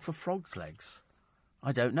frog for frog's legs?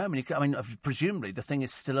 I don't know. I mean, presumably the thing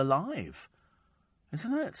is still alive,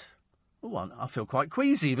 isn't it? Oh, I feel quite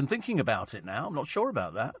queasy even thinking about it now. I'm not sure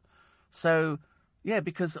about that. So, yeah,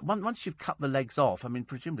 because once you've cut the legs off, I mean,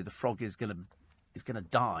 presumably the frog is going to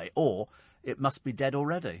die, or it must be dead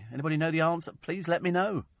already. Anybody know the answer? Please let me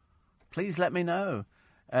know. Please let me know.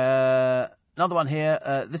 Another one here.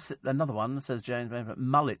 Another one, says James,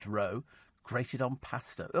 mullet roe, grated on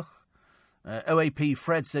pasta. Ugh. OAP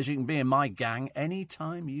Fred says you can be in my gang any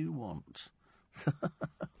time you want.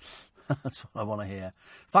 That's what I want to hear.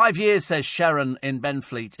 5 years, says Sharon in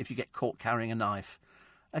Benfleet, if you get caught carrying a knife.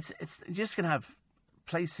 It's you're just going to have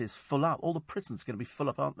places full up. All the prisons are going to be full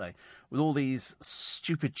up, aren't they? With all these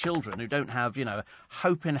stupid children who don't have,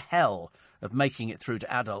 hope in hell of making it through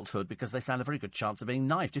to adulthood because they stand a very good chance of being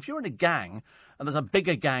knifed. If you're in a gang and there's a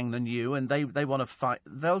bigger gang than you and they want to fight,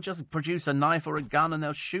 they'll just produce a knife or a gun and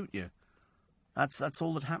they'll shoot you. That's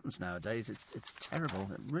all that happens nowadays. It's terrible.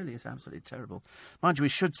 It really is absolutely terrible. Mind you, we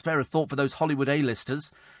should spare a thought for those Hollywood A-listers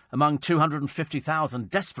among 250,000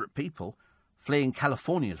 desperate people fleeing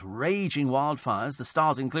California's raging wildfires. The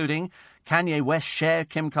stars including Kanye West, Cher,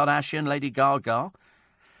 Kim Kardashian, Lady Gaga.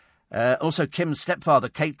 Also Kim's stepfather,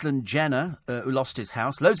 Caitlyn Jenner, who lost his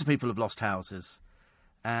house. Loads of people have lost houses.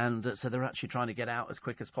 And so they're actually trying to get out as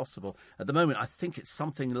quick as possible. At the moment, I think it's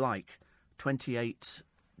something like 28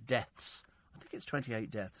 deaths. I think it's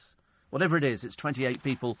 28 deaths. Whatever it is, it's 28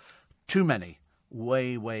 people too many.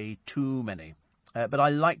 Way, way too many. But I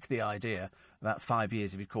like the idea about 5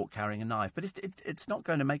 years if you're caught carrying a knife. But it's not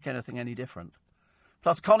going to make anything any different.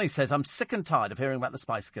 Plus, Connie says, I'm sick and tired of hearing about the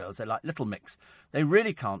Spice Girls. They're like Little Mix. They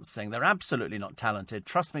really can't sing. They're absolutely not talented.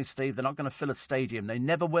 Trust me, Steve, they're not going to fill a stadium. They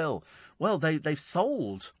never will. Well, they've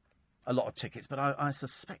sold a lot of tickets, but I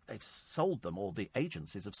suspect they've sold them, or the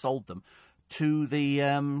agencies have sold them, to the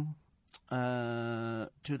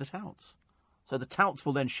touts. So the touts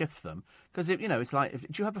will then shift them. Because, it's like... do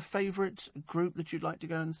you have a favourite group that you'd like to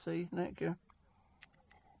go and see, Nick? Yeah.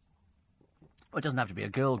 Well, it doesn't have to be a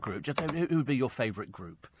girl group. Just who would be your favourite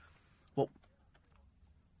group? What?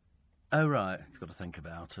 Oh, right. He's got to think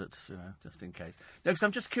about it, just in case. No, because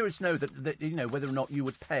I'm just curious to know that whether or not you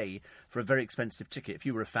would pay for a very expensive ticket if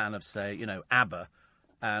you were a fan of, say, ABBA,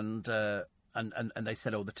 and they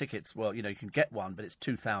said, the tickets, well, you can get one, but it's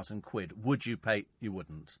 £2,000. Would you pay? You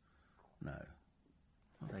wouldn't. No.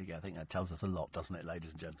 Well, there you go. I think that tells us a lot, doesn't it,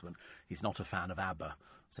 ladies and gentlemen? He's not a fan of ABBA,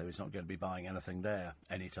 so he's not going to be buying anything there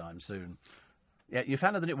anytime soon. Yeah, you're a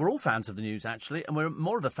fan of the news. We're all fans of the news, actually, and we're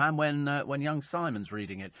more of a fan when young Simon's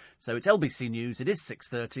reading it. So it's LBC News, it is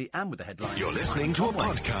 6:30, and with the headlines... You're listening to a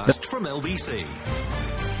podcast from LBC.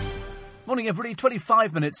 Morning, everybody.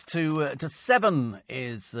 25 minutes to 7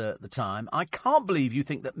 is the time. I can't believe you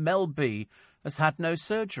think that Mel B has had no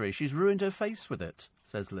surgery. She's ruined her face with it,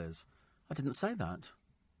 says Liz. I didn't say that.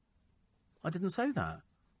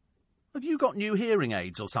 Have you got new hearing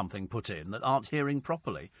aids or something put in that aren't hearing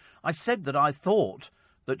properly? I said that I thought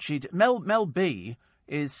that she'd... Mel B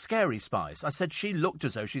is Scary Spice. I said she looked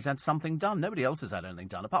as though she's had something done. Nobody else has had anything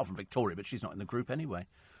done, apart from Victoria, but she's not in the group anyway.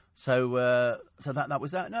 So that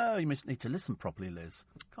was that. No, you must need to listen properly, Liz.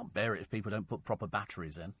 Can't bear it if people don't put proper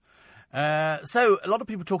batteries in. So a lot of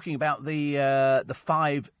people talking about the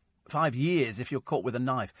 5 years if you're caught with a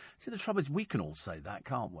knife. See, the trouble is we can all say that,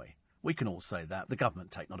 can't we? We can all say that. The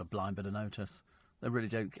government take not a blind bit of notice. They really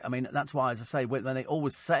don't. I mean, that's why, as I say, when they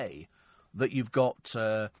always say that you've got,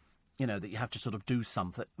 that you have to sort of do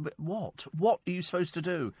something. But what? What are you supposed to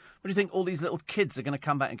do? What do you think all these little kids are going to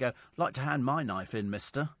come back and go, like to hand my knife in,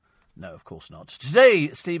 mister? No, of course not. Today,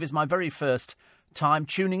 Steve, is my very first time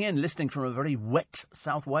tuning in, listening from a very wet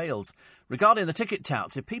South Wales. Regarding the ticket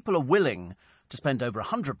touts, if people are willing to spend over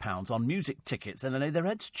 £100 on music tickets and then their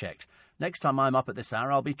heads checked, next time I'm up at this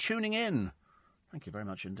hour, I'll be tuning in. Thank you very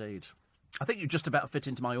much indeed. I think you just about fit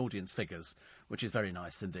into my audience figures, which is very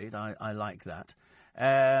nice indeed. I like that.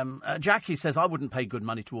 Jackie says, I wouldn't pay good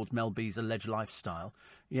money towards Mel B's alleged lifestyle.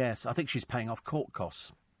 Yes, I think she's paying off court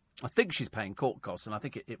costs. And I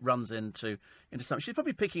think it runs into something. She's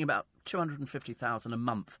probably picking about $250,000 a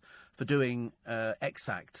month for doing X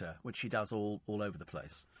Factor, which she does all over the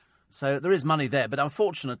place. So there is money there, but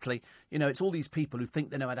unfortunately, it's all these people who think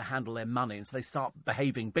they know how to handle their money, and so they start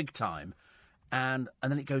behaving big time, and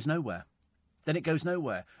then it goes nowhere.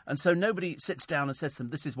 And so nobody sits down and says to them,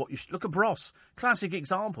 this is what you should... Look at Bros. Classic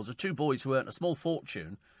examples of two boys who earned a small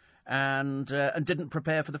fortune and didn't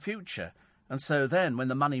prepare for the future. And so then, when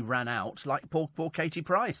the money ran out, like poor Katie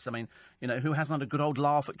Price, I mean, who hasn't had a good old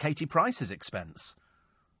laugh at Katie Price's expense?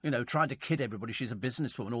 Trying to kid everybody she's a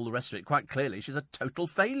businesswoman, all the rest of it. Quite clearly, she's a total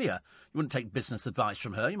failure. You wouldn't take business advice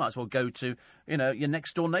from her. You might as well go to, your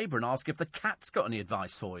next-door neighbour and ask if the cat's got any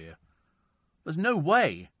advice for you. There's no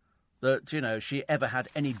way that, she ever had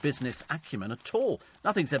any business acumen at all.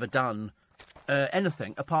 Nothing's ever done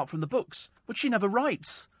anything apart from the books, which she never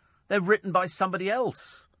writes. They're written by somebody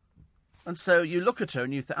else. And so you look at her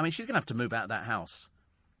and you think, she's going to have to move out of that house.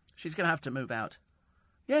 She's going to have to move out.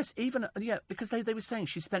 Yes, because they were saying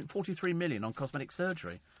she spent $43 million on cosmetic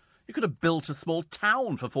surgery. You could have built a small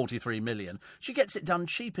town for $43 million. She gets it done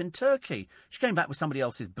cheap in Turkey. She came back with somebody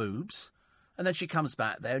else's boobs, and then she comes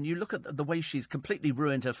back there, and you look at the way she's completely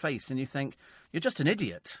ruined her face, and you think, you're just an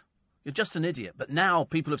idiot. You're just an idiot. But now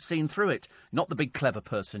people have seen through it. Not the big clever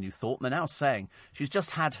person you thought. And they're now saying she's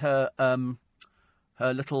just had her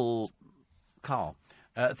little car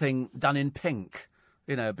thing done in pink.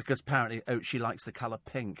 Because apparently, she likes the colour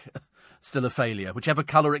pink. Still a failure. Whichever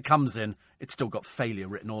colour it comes in, it's still got failure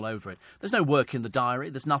written all over it. There's no work in the diary.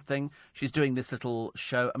 There's nothing. She's doing this little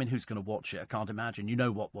show. Who's going to watch it? I can't imagine. You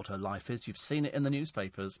know what her life is. You've seen it in the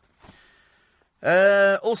newspapers.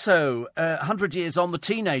 Also, 100 years on, the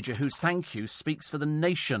teenager whose thank you speaks for the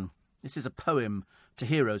nation. This is a poem to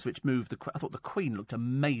heroes which moved the... I thought the Queen looked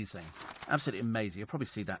amazing. Absolutely amazing. You'll probably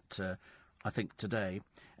see that... I think today.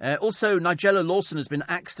 Also, Nigella Lawson has been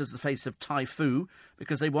axed as the face of Typhoo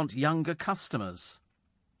because they want younger customers.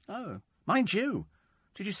 Oh, mind you,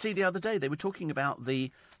 did you see the other day they were talking about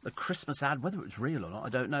the Christmas ad, whether it was real or not, I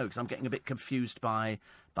don't know, because I'm getting a bit confused by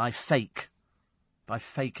fake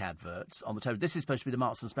adverts on the television. This is supposed to be the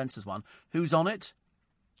Marks and Spencer's one. Who's on it?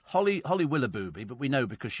 Holly Willoughby, but we know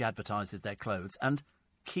because she advertises their clothes, and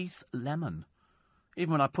Keith Lemon.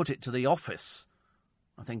 Even when I put it to the office,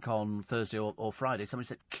 I think on Thursday or Friday, somebody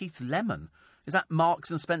said, Keith Lemon? Is that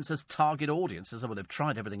Marks and Spencer's target audience? I said, well, they've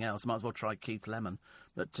tried everything else. Might as well try Keith Lemon.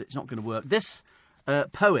 But it's not going to work. This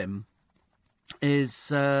poem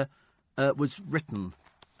was written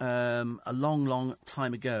a long, long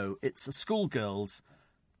time ago. It's a schoolgirl's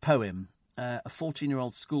poem. A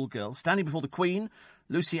 14-year-old schoolgirl standing before the Queen,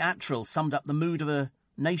 Lucy Attrill, summed up the mood of a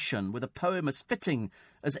nation with a poem as fitting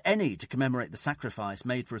as any to commemorate the sacrifice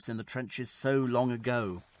made for us in the trenches so long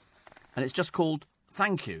ago. And it's just called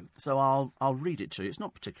Thank You, so I'll read it to you. It's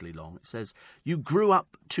not particularly long. It says, "You grew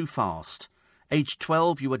up too fast. Aged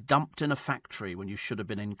 12, you were dumped in a factory when you should have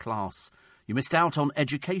been in class. You missed out on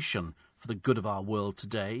education for the good of our world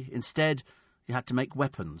today. Instead, you had to make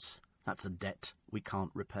weapons. That's a debt we can't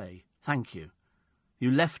repay. Thank you. You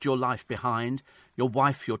left your life behind, your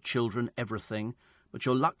wife, your children, everything, but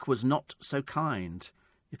your luck was not so kind.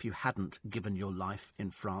 If you hadn't given your life in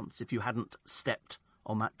France, if you hadn't stepped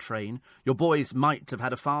on that train, your boys might have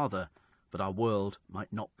had a father, but our world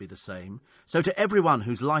might not be the same. So to everyone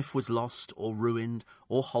whose life was lost or ruined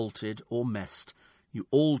or halted or messed, you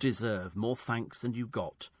all deserve more thanks than you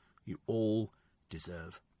got. You all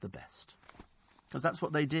deserve the best." Because that's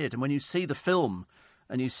what they did. And when you see the film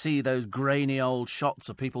and you see those grainy old shots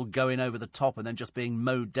of people going over the top and then just being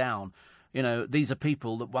mowed down, you know, these are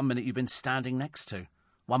people that 1 minute you've been standing next to,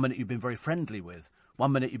 1 minute you've been very friendly with,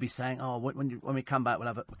 1 minute you'd be saying, "Oh, when we come back,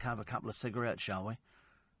 we'll have a couple of cigarettes, shall we?"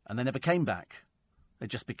 And they never came back. They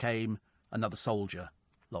just became another soldier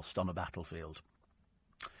lost on a battlefield.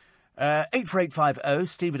 84850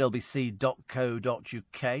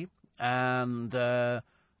 steve@lbc.co.uk. And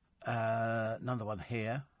another one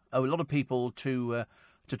here. Oh, a lot of people to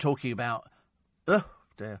talking about, oh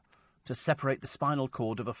dear, to separate the spinal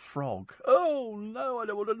cord of a frog. Oh no, I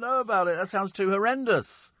don't want to know about it. That sounds too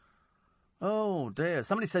horrendous. Oh dear.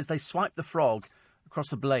 Somebody says they swipe the frog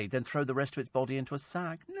across a blade, then throw the rest of its body into a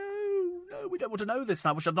sack. No, we don't want to know this.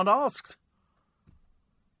 I wish I'd not asked.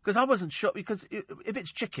 Because I wasn't sure, because if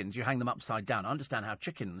it's chickens, you hang them upside down. I understand how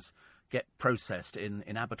chickens get processed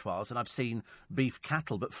in abattoirs, and I've seen beef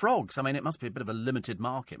cattle, but frogs, I mean, it must be a bit of a limited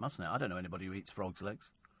market, mustn't it? I don't know anybody who eats frog's legs.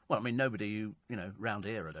 Well, I mean, nobody you know, round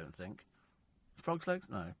here, I don't think. Frog's legs?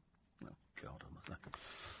 No. Oh, God, I must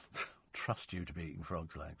trust you to be eating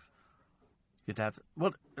frog's legs.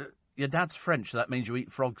 Your dad's French, so that means you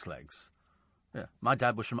eat frog's legs. Yeah, my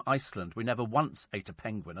dad was from Iceland. We never once ate a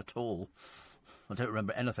penguin at all. I don't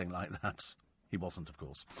remember anything like that. He wasn't, of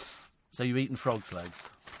course. So you've eaten frog's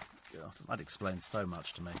legs. God, that explains so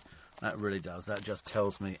much to me. That really does. That just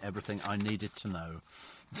tells me everything I needed to know.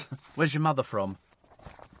 Where's your mother from?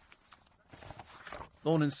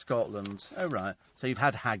 Born in Scotland. Oh, right. So you've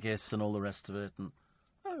had haggis and all the rest of it. And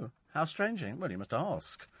oh, how strange. Well, you must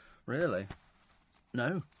ask. Really?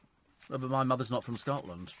 No. But my mother's not from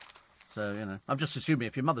Scotland. So, you know, I'm just assuming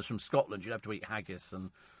if your mother's from Scotland, you'd have to eat haggis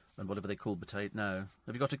and whatever they call potato. No.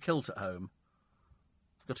 Have you got a kilt at home?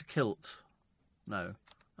 Got a kilt? No.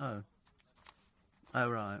 Oh. Oh,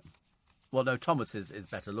 right. Well, no, Thomas is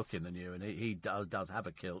better looking than you, and he does have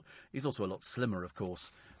a kilt. He's also a lot slimmer, of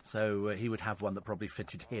course, so he would have one that probably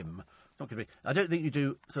fitted him. Not going to be. I don't think you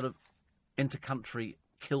do sort of inter-country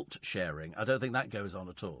kilt sharing. I don't think that goes on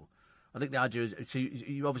at all. I think the idea is, so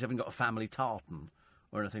you obviously haven't got a family tartan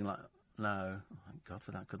or anything like that. No. Thank God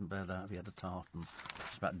for that. Couldn't bear that if you had a tartan.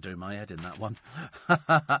 Just about to do my head in that one.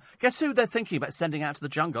 Guess who they're thinking about sending out to the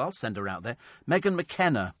jungle? I'll send her out there. Megan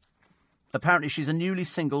McKenna. Apparently she's a newly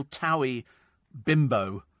single Towie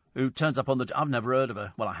bimbo who turns up on the... I've never heard of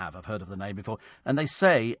her. Well, I have. I've heard of the name before. And they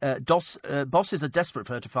say bosses are desperate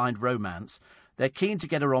for her to find romance. They're keen to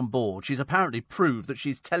get her on board. She's apparently proved that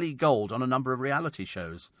she's telly gold on a number of reality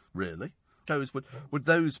shows. Really? Shows would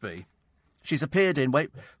those be? She's appeared in...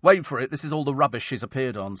 Wait for it. This is all the rubbish she's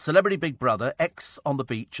appeared on. Celebrity Big Brother, X on the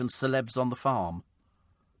Beach and Celebs on the Farm.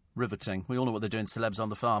 Riveting. We all know what they're doing, Celebs on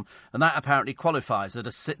the Farm. And that apparently qualifies her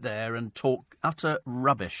to sit there and talk utter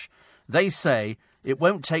rubbish. They say it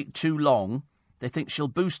won't take too long. They think she'll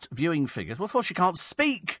boost viewing figures. Well, of course she can't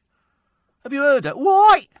speak. Have you heard her?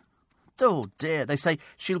 Why? Oh, dear. They say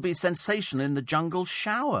she'll be sensational in the jungle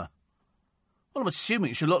shower. Well, I'm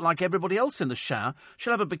assuming she'll look like everybody else in the shower.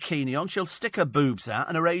 She'll have a bikini on, she'll stick her boobs out,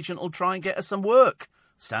 and her agent will try and get her some work,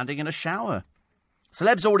 standing in a shower.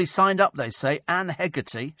 Celebs already signed up, they say. Anne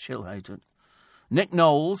Hegarty, she'll hate it. Nick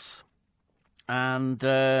Knowles, and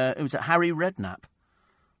it was Harry Redknapp.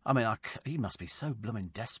 I mean, he must be so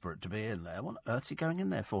blooming desperate to be in there. What on earth's he going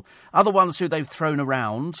in there for? Other ones who they've thrown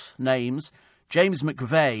around, names. James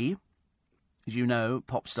McVeigh, as you know,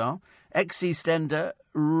 pop star. Ex-EastEnder,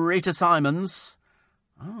 Rita Simons.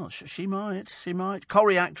 Oh, she might.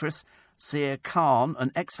 Corrie actress, Sia Khan,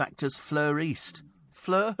 and X Factor's Fleur East.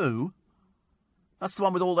 Fleur who? That's the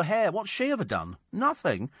one with all the hair. What's she ever done?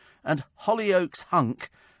 Nothing. And Hollyoaks hunk,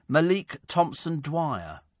 Malik Thompson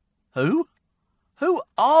Dwyer. Who? Who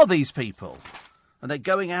are these people? And they're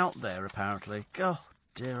going out there, apparently. Oh,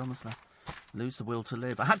 dear, honestly. Lose the will to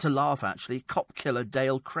live. I had to laugh, actually. Cop killer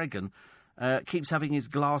Dale Cregan keeps having his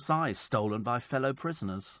glass eyes stolen by fellow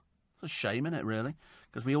prisoners. It's a shame, isn't it, really?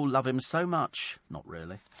 Because we all love him so much. Not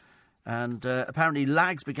really. And apparently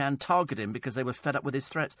lags began targeting him because they were fed up with his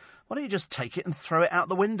threats. Why don't you just take it and throw it out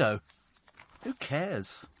the window? Who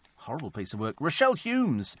cares? Horrible piece of work. Rochelle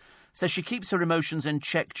Humes says she keeps her emotions in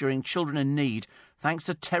check during Children in Need thanks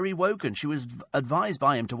to Terry Wogan. She was advised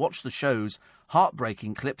by him to watch the show's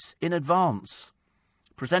heartbreaking clips in advance.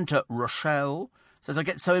 Presenter Rochelle says, I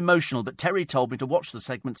get so emotional, but Terry told me to watch the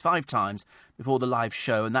segments 5 times before the live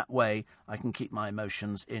show, and that way I can keep my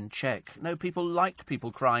emotions in check. No, people like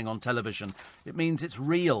people crying on television. It means it's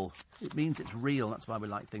real. It means it's real. That's why we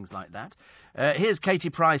like things like that. Here's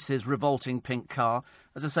Katie Price's revolting pink car.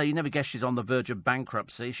 As I say, you never guess she's on the verge of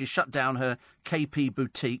bankruptcy. She shut down her KP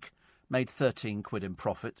boutique, made 13 quid in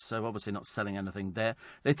profits, so obviously not selling anything there.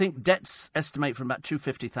 They think debts estimate from about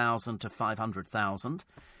 250,000 to 500,000.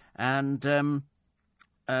 And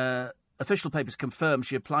official papers confirm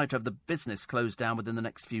she applied to have the business closed down within the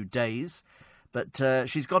next few days. But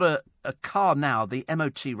she's got a car now. The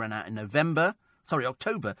MOT ran out in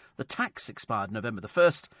October. The tax expired November the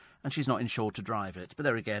 1st, and she's not insured to drive it. But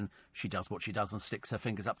there again, she does what she does and sticks her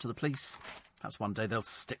fingers up to the police. Perhaps one day they'll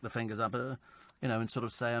stick the fingers up, and sort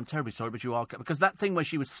of say, I'm terribly sorry, but you are... Because that thing where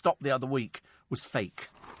she was stopped the other week was fake.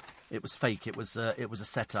 It was fake. It was a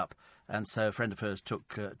setup. And so a friend of hers took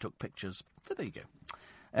pictures. So there you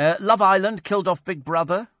go. Love Island killed off Big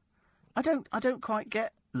Brother. I don't quite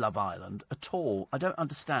get Love Island at all. I don't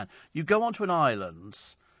understand. You go onto an island...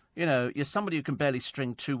 you're somebody who can barely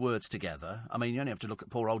string 2 words together. I mean, you only have to look at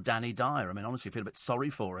poor old Danny Dyer. I mean, honestly, I feel a bit sorry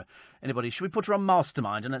for her. Should we put her on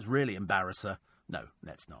Mastermind and let's really embarrass her? No,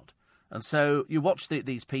 let's not. And so you watch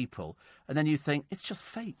these people and then you think, it's just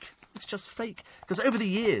fake. It's just fake. Because over the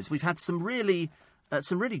years, we've had some really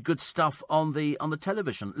good stuff on the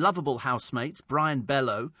television. Lovable housemates, Brian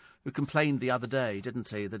Bellow, who complained the other day, didn't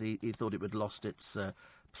he, that he thought it had lost its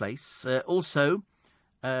place. Also...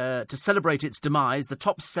 to celebrate its demise, the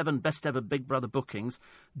top 7 best-ever Big Brother bookings.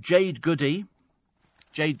 Jade Goody,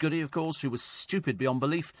 of course, who was stupid beyond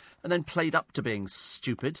belief and then played up to being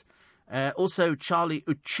stupid. Also, Charlie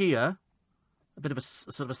Uchia, a bit of a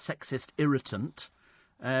sort of a sexist irritant.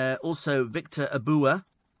 Also, Victor Abua,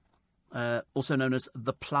 also known as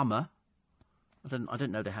The Plumber. I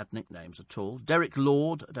didn't know they had nicknames at all. Derek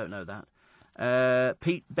Lord, I don't know that.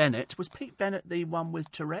 Pete Bennett. Was Pete Bennett the one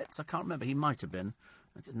with Tourette's? I can't remember. He might have been.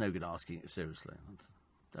 No good asking it seriously.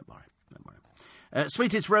 Don't worry.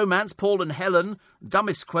 Sweetest Romance, Paul and Helen.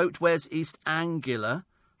 Dumbest quote, where's East Anglia?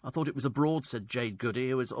 I thought it was abroad, said Jade Goody,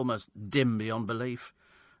 who was almost dim beyond belief.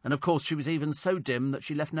 And of course she was even so dim that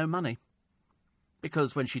she left no money.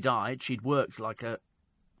 Because when she died, she'd worked like a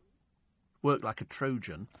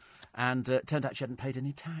Trojan, and it turned out she hadn't paid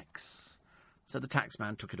any tax. So the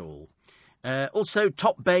taxman took it all. Also,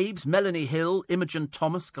 top babes, Melanie Hill, Imogen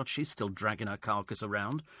Thomas, God, she's still dragging her carcass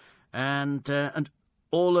around, and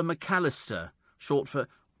Orla McAllister, short for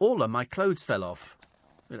Orla, my clothes fell off,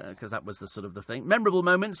 because that was the sort of the thing. Memorable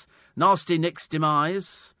moments, Nasty Nick's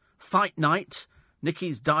demise, Fight Night,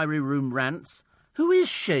 Nikki's diary room rants. Who is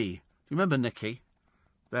she? Do you remember Nikki?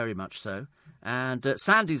 Very much so. And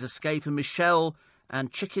Sandy's escape, and Michelle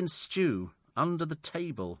and chicken stew under the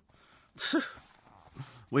table.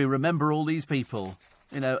 We remember all these people,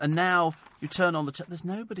 and now you turn on the... There's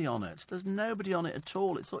nobody on it. There's nobody on it at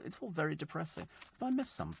all. It's all very depressing. Have I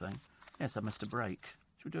missed something? Yes, I missed a break.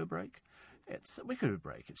 Should we do a break? We could do a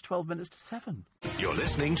break. It's 12 minutes to 7. You're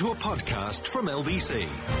listening to a podcast from LBC.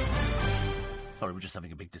 Sorry, we're just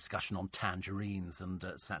having a big discussion on tangerines and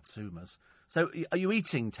satsumas. So, are you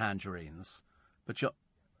eating tangerines? But you're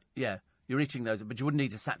eating those, but you wouldn't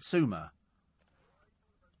eat a satsuma.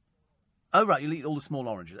 Oh, right, you'll eat all the small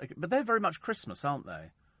oranges. But they're very much Christmas, aren't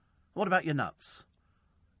they? What about your nuts?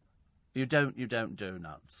 You don't do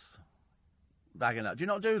nuts. Bag of nuts. Do you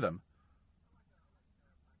not do them?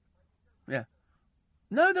 Yeah.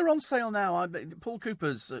 No, they're on sale now. Paul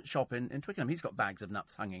Cooper's shop in Twickenham, he's got bags of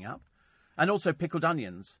nuts hanging up. And also pickled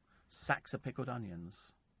onions. Sacks of pickled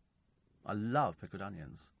onions. I love pickled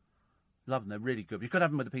onions. Love them, they're really good. You could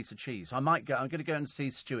have them with a piece of cheese. So I'm going to go and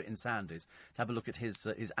see Stuart in Sandys to have a look at his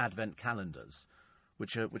advent calendars,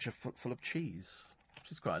 which are full of cheese.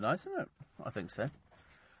 Which is quite nice, isn't it? I think so.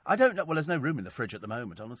 I don't know. Well, there's no room in the fridge at the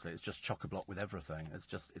moment, honestly. It's just chock-a-block with everything.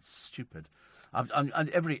 It's stupid.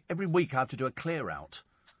 Every week I have to do a clear-out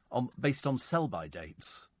based on sell-by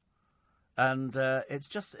dates. And it's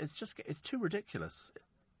too ridiculous.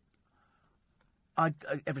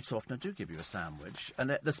 every so often I do give you a sandwich.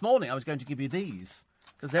 And this morning I was going to give you these,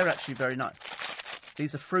 because they're actually very nice.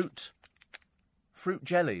 These are fruit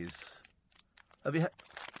jellies. Have you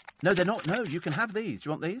No, they're not. No, you can have these. Do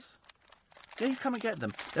you want these? Yeah, you come and get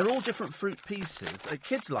them. They're all different fruit pieces.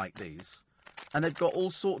 Kids like these. And they've got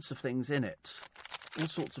all sorts of things in it. All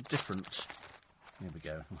sorts of different... Here we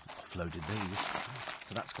go. Offloaded these.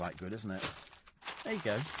 So that's quite good, isn't it? There you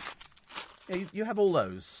go. Yeah, you have all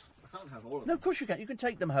those. I can't have all of them. No, of course you can. You can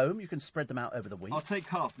take them home. You can spread them out over the week. I'll take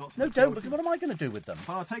half, not... No, don't, because what am I going to do with them?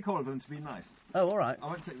 Well, I'll take all of them to be nice. Oh, all right. I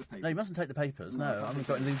won't take the papers. No, you mustn't take the papers. No, I can't haven't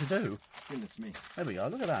got anything to do. Goodness me. There we are.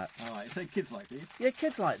 Look at that. All right, so kids like these. Yeah,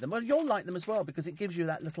 kids like them. Well, you'll like them as well, because it gives you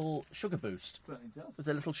that little sugar boost. Certainly does. Because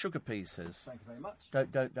they're little sugar pieces. Thank you very much.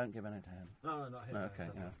 Don't give any to him. No, not him. No, okay,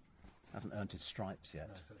 no. Hasn't earned his stripes yet.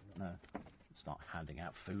 No. Start handing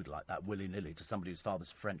out food like that willy-nilly to somebody whose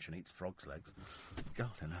father's French and eats frog's legs. God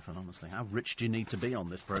in heaven, honestly. How rich do you need to be on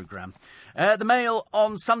this programme? The Mail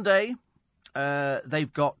on Sunday,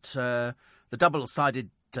 they've got the double-sided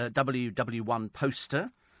WW1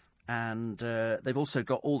 poster, and they've also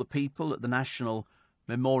got all the people at the National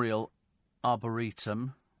Memorial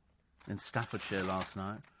Arboretum in Staffordshire last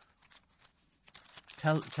night.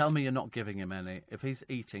 Tell me you're not giving him any. If he's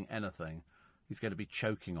eating anything, he's going to be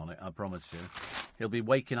choking on it, I promise you. He'll be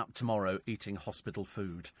waking up tomorrow eating hospital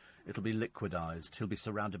food. It'll be liquidised. He'll be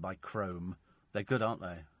surrounded by chrome. They're good, aren't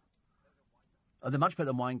they? Oh, they're much better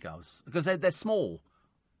than wine gloves. Because they're small.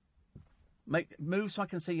 Move so I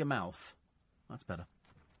can see your mouth. That's better.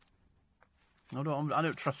 I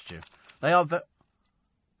don't trust you. They are...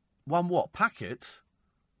 One what? Packet?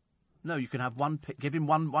 No, you can have one... Give him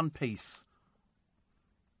one piece.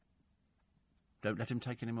 Don't let him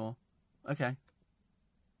take any more. Okay.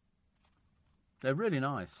 They're really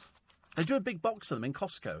nice. They do a big box of them in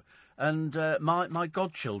Costco. And my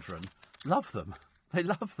godchildren love them. They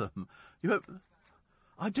love them.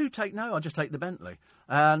 I just take the Bentley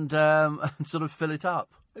and sort of fill it up.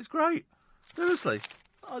 It's great. Seriously.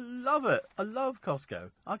 I love it. I love Costco.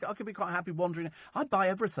 I could be quite happy wandering. I buy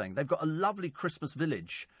everything. They've got a lovely Christmas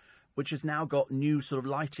village, which has now got new sort of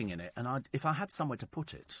lighting in it. And if I had somewhere to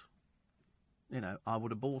put it, I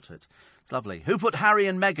would have bought it. It's lovely. Who put Harry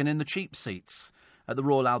and Meghan in the cheap seats at the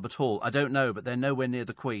Royal Albert Hall? I don't know, but they're nowhere near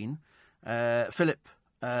the Queen. Philip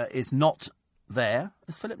is not there.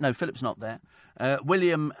 Is Philip? No, Philip's not there.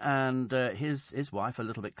 William and his wife are a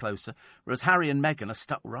little bit closer, whereas Harry and Meghan are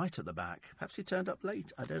stuck right at the back. Perhaps he turned up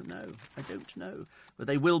late. I don't know. But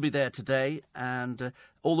they will be there today, and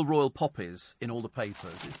all the royal poppies in all the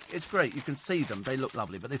papers. It's great. You can see them. They look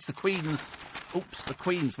lovely. But it's the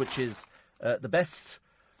Queen's, which is... the best,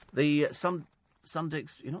 the Sunday...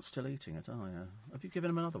 You're not still eating it, are you? Have you given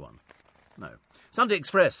him another one? No. Sunday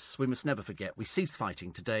Express, we must never forget. We ceased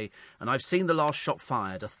fighting today, and I've seen the last shot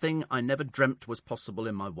fired, a thing I never dreamt was possible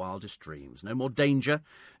in my wildest dreams. No more danger,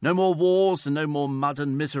 no more wars, and no more mud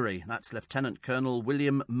and misery. That's Lieutenant Colonel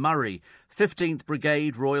William Murray, 15th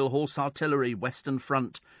Brigade, Royal Horse Artillery, Western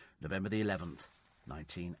Front, November the 11th.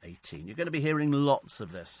 1918. You're going to be hearing lots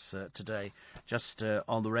of this today, just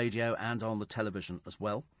on the radio and on the television as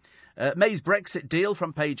well. May's Brexit deal,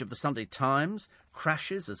 front page of the Sunday Times,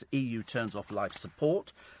 crashes as EU turns off life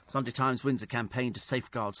support. Sunday Times wins a campaign to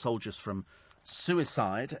safeguard soldiers from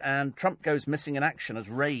suicide, and Trump goes missing in action as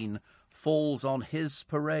rain falls on his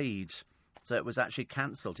parade. So it was actually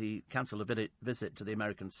cancelled. He cancelled a visit to the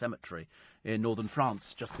American cemetery in northern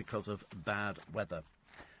France just because of bad weather.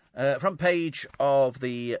 Front page of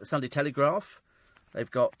the Sunday Telegraph.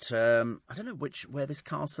 They've got, I don't know where this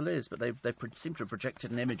castle is, but they seem to have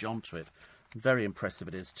projected an image onto it. Very impressive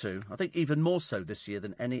it is too. I think even more so this year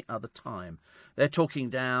than any other time. They're talking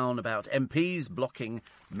down about MPs blocking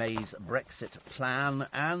May's Brexit plan,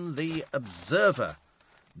 and the Observer.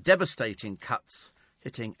 Devastating cuts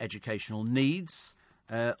hitting educational needs.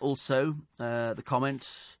 Also, the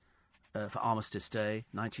comment for Armistice Day,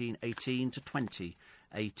 1918 to 2018.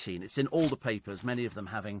 It's in all the papers, many of them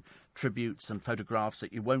having tributes and photographs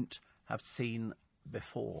that you won't have seen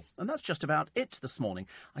before. And that's just about it this morning.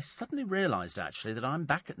 I suddenly realised, actually, that I'm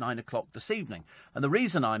back at 9 o'clock this evening. And the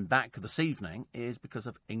reason I'm back this evening is because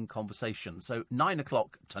of In Conversation. So 9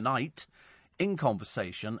 o'clock tonight, In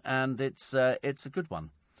Conversation, and it's a good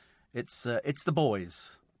one. It's the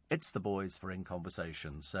boys. It's the boys for In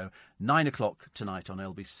Conversation. So 9 o'clock tonight on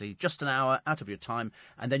LBC, just an hour out of your time,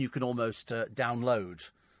 and then you can almost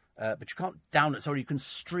download But you can't download. Sorry, you can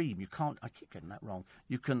stream. You can't. I keep getting that wrong.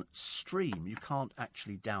 You can stream. You can't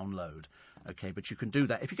actually download. Okay, but you can do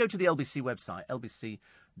that if you go to the LBC website, lbc.co.uk.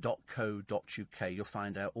 You'll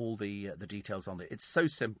find out all the details on it. It's so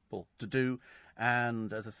simple to do,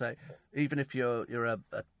 and as I say, even if you're a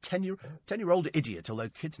 10-year-old idiot, although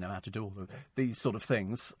kids know how to do all these sort of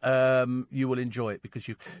things, you will enjoy it because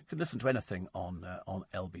you can listen to anything on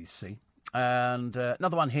LBC. And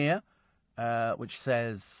another one here. Which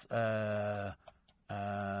says, oh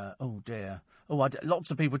dear. Lots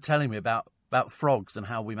of people telling me about frogs and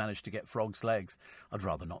how we managed to get frogs' legs. I'd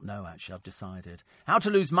rather not know, actually, I've decided. How to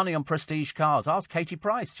lose money on prestige cars. Ask Katie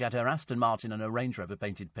Price. She had her Aston Martin and her Range Rover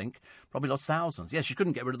painted pink. Probably lost thousands. Yes, she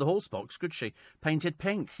couldn't get rid of the horse box, could she? Painted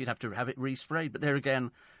pink. You'd have to have it resprayed. But there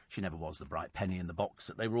again, she never was the bright penny in the box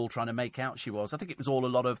that they were all trying to make out she was. I think it was all a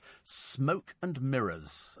lot of smoke and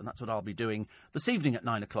mirrors. And that's what I'll be doing this evening at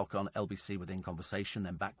 9 o'clock on LBC Within Conversation.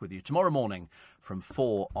 Then back with you tomorrow morning from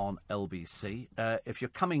 4 on LBC. If you're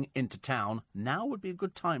coming into town, now would be a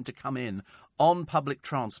good time to come in on public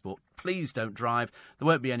transport. Please don't drive. There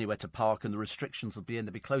won't be anywhere to park and the restrictions will be in.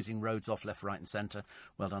 They'll be closing roads off left, right and centre.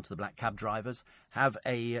 Well done to the black cab drivers. Have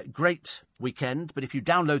a great weekend. But if you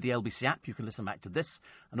download the LBC app, you can listen back to this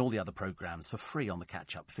and all the other programmes for free on the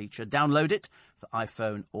catch-up feature. Download it for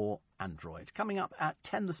iPhone or Android. Coming up at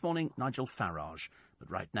 10 this morning, Nigel Farage. But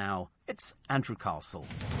right now, it's Andrew Castle.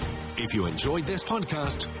 If you enjoyed this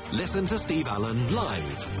podcast, listen to Steve Allen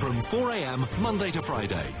live from 4 a.m. Monday to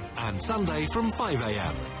Friday and Sunday from 5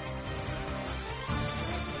 a.m.